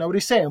 sometimes you don't even know what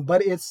he's saying,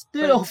 but it's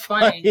still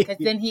funny because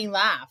then he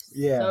laughs.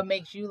 Yeah. So it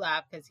makes you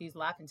laugh because he's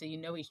laughing. So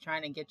he's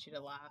trying to get you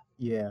to laugh.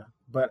 Yeah.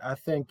 But I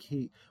think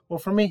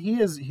for me,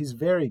 he's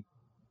very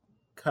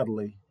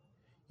cuddly.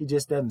 He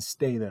just doesn't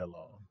stay there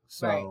long.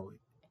 So,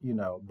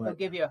 but he'll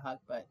give you a hug,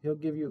 but he'll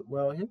give you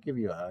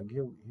a hug.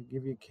 He'll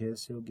give you a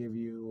kiss. He'll give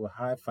you a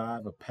high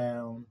five, a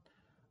pound.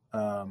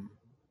 But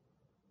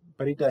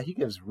he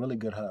gives really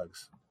good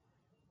hugs.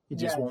 He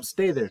just won't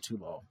stay there too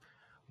long.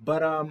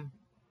 But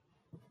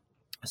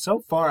so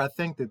far, I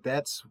think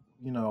that's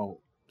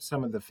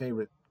some of the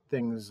favorite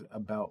things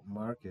about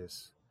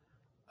Marcus.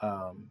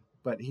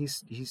 But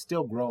he's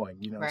still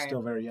growing.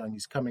 Still very young.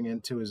 He's coming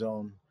into his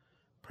own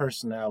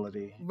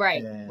personality.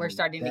 Right. We're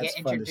starting to get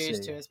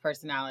introduced to his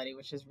personality,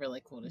 which is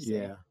really cool to see.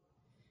 Yeah.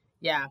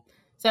 Yeah.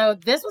 So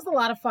this was a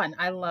lot of fun.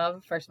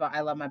 First of all,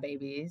 I love my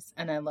babies,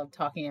 and I love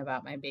talking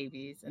about my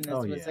babies. And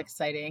this was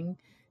exciting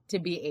to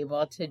be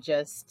able to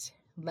just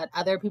let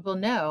other people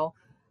know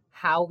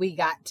how we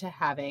got to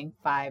having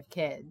 5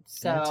 kids.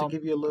 So and to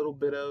give you a little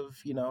bit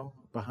of,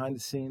 behind the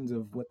scenes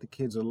of what the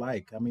kids are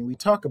like. I mean, we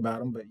talk about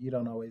them, but you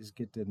don't always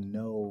get to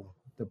know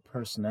the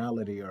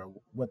personality or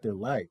what they're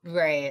like.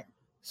 Right.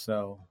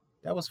 So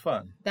that was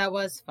fun.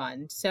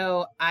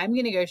 So I'm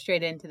going to go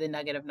straight into the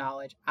nugget of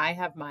knowledge. I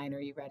have mine. Are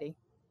you ready?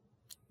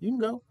 You can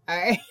go. All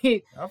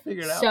right. I'll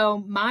figure it out.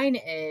 So mine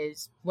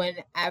is,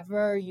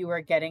 whenever you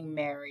are getting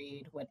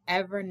married,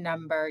 whatever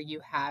number you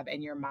have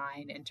in your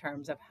mind in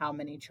terms of how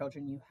many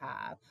children you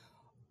have,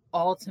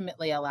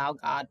 ultimately allow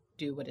God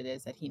to do what it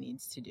is that he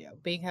needs to do.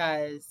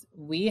 Because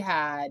we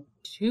had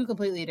two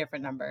completely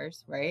different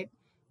numbers, right?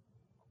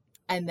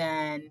 And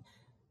then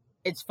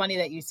it's funny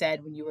that you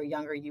said when you were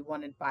younger you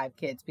wanted 5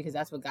 kids, because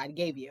that's what God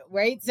gave you,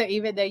 right? So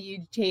even though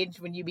you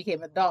changed when you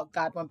became adult,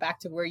 God went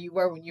back to where you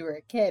were when you were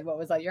a kid, what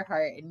was on your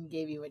heart, and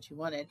gave you what you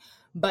wanted.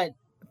 But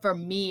for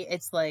me,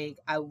 it's like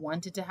I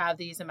wanted to have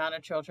these amount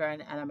of children,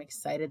 and I'm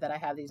excited that I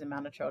have these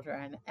amount of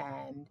children.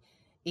 And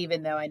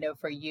even though I know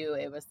for you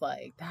it was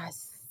like,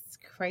 that's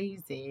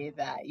crazy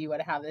that you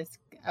would have this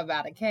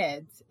amount of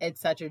kids,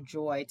 it's such a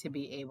joy to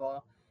be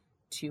able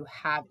to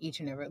have each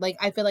and every, like,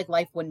 I feel like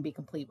life wouldn't be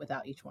complete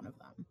without each one of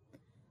them.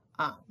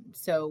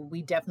 So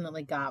we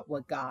definitely got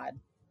what God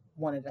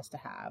wanted us to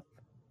have.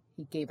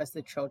 He gave us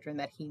the children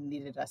that he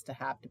needed us to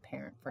have to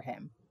parent for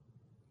him.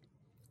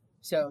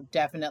 So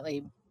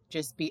definitely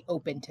just be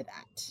open to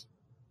that.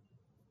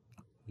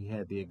 We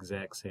had the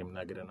exact same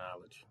nugget of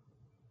knowledge.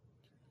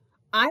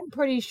 I'm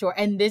pretty sure,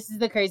 and this is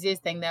the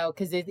craziest thing though,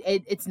 because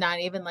it's not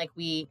even like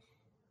we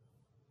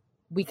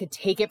could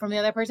take it from the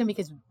other person,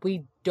 because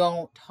we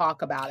don't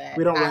talk about it.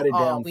 We don't write it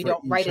down. We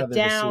don't write it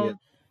down.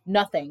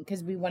 Nothing,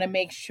 because we want to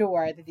make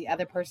sure that the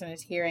other person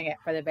is hearing it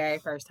for the very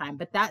first time.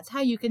 But that's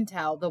how you can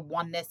tell the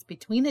oneness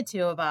between the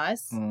two of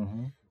us,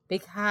 mm-hmm.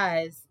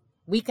 because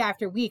week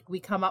after week we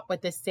come up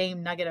with the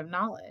same nugget of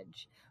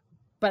knowledge.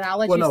 But I'll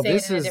let you say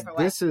it in a different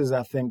way. This is,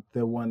 I think,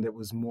 the one that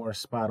was more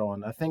spot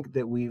on. I think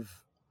that we've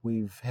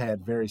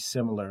had very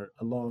similar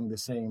along the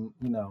same,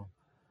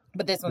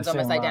 But this one's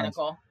almost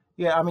identical. Lines.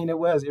 Yeah, I mean, it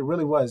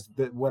really was.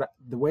 The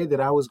way that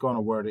I was going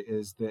to word it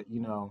is that,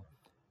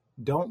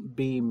 don't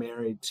be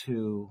married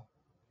to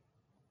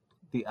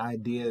the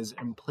ideas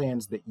and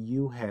plans that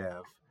you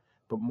have,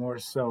 but more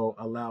so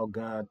allow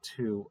God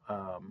to,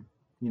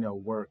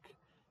 work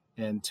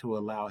and to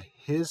allow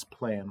his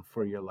plan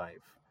for your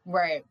life,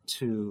 right,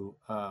 to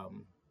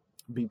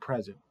be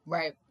present,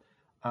 right.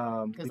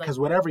 Because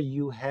whatever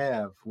you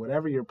have,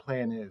 whatever your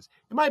plan is,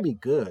 it might be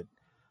good,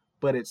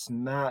 but it's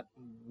not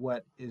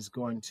what is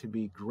going to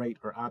be great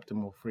or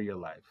optimal for your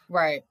life.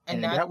 Right.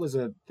 And that was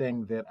a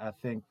thing that I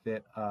think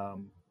that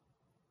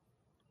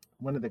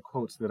one of the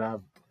quotes that I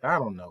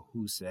don't know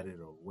who said it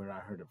or where I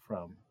heard it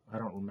from. I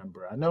don't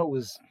remember. I know it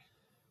was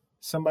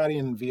somebody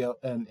in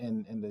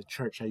the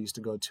church I used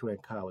to go to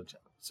at college.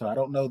 So I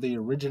don't know the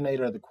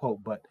originator of the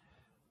quote, but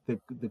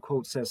the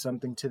quote says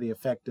something to the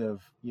effect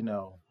of,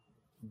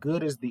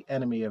 good is the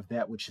enemy of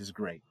that which is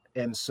great.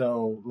 And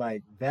so,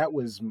 like, that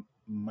was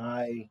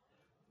my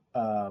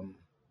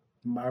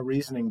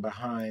reasoning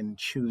behind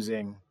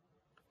choosing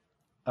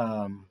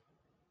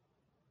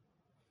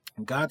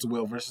God's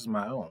will versus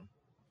my own.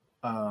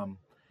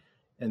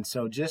 And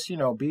so just,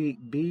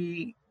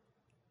 be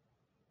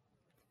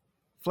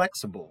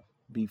flexible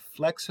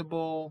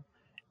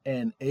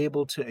and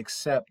able to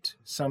accept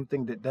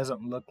something that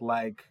doesn't look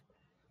like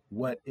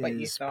what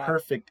is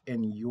perfect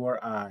in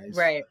your eyes.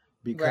 Right.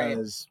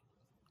 Because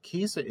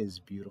Kisa is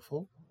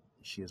beautiful,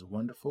 she is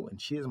wonderful, and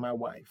she is my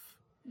wife.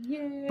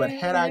 Yay. But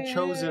had I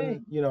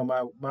chosen,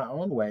 my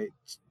own way,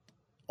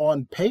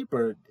 on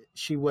paper,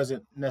 she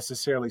wasn't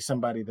necessarily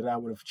somebody that I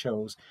would have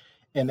chose.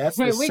 And that's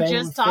the same thing. We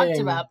just talked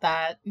about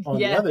that. On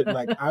the other,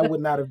 like, I would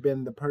not have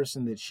been the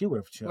person that she would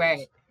have chosen.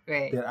 Right.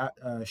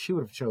 That she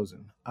would have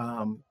chosen.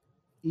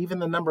 Even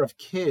the number of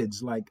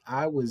kids, like,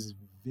 I was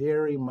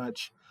very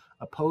much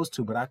opposed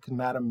to, but I could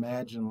not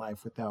imagine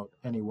life without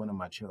any one of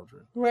my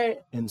children.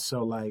 Right. And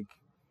so, like,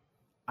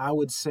 I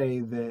would say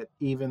that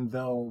even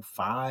though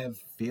 5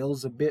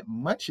 feels a bit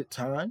much at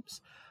times,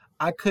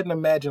 I couldn't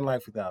imagine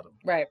life without them.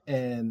 Right.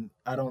 And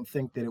I don't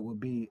think that it would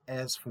be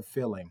as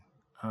fulfilling.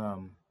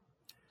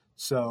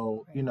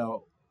 So,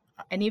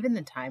 and even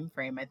the time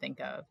frame I think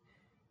of,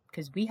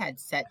 because we had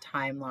set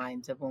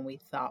timelines of when we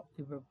thought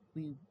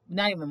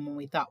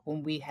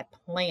when we had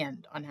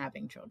planned on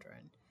having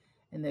children.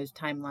 And those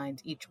timelines,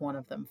 each one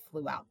of them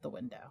flew out the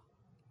window.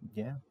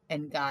 Yeah.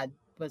 And God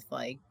was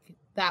like,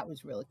 that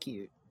was really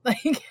cute.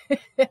 Like,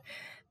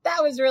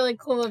 that was really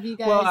cool of you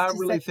guys. Well, I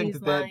really think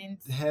that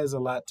lines. Has a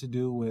lot to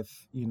do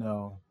with,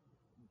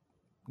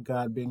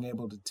 God being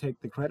able to take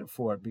the credit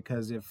for it.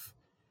 Because if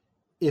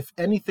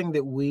anything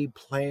that we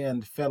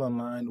planned fell in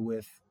line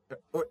with,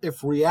 or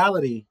if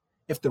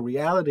the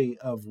reality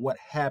of what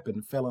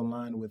happened fell in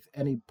line with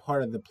any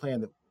part of the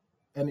plan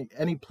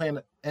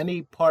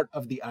any part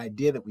of the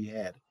idea that we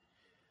had,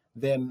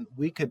 then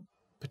we could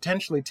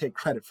potentially take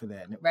credit for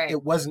that. And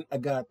it wasn't a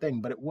God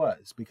thing, but it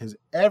was, because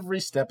every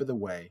step of the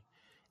way,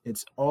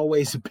 it's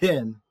always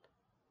been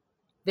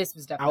this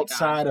was definitely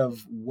outside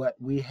of what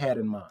we had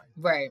in mind.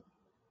 Right.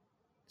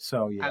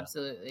 So, yeah.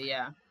 Absolutely,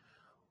 yeah.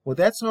 Well,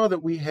 that's all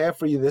that we have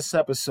for you this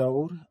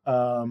episode.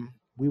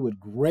 We would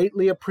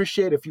greatly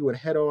appreciate if you would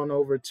head on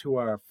over to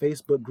our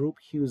Facebook group,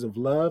 Hues of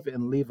Love,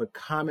 and leave a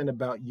comment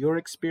about your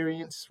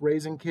experience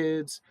raising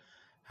kids,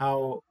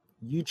 how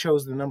you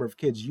chose the number of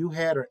kids you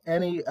had or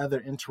any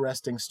other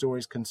interesting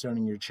stories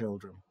concerning your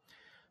children.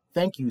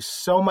 Thank you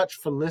so much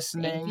for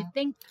listening.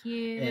 Thank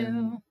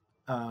you.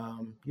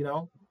 And,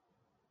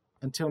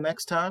 until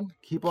next time,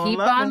 keep on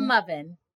loving.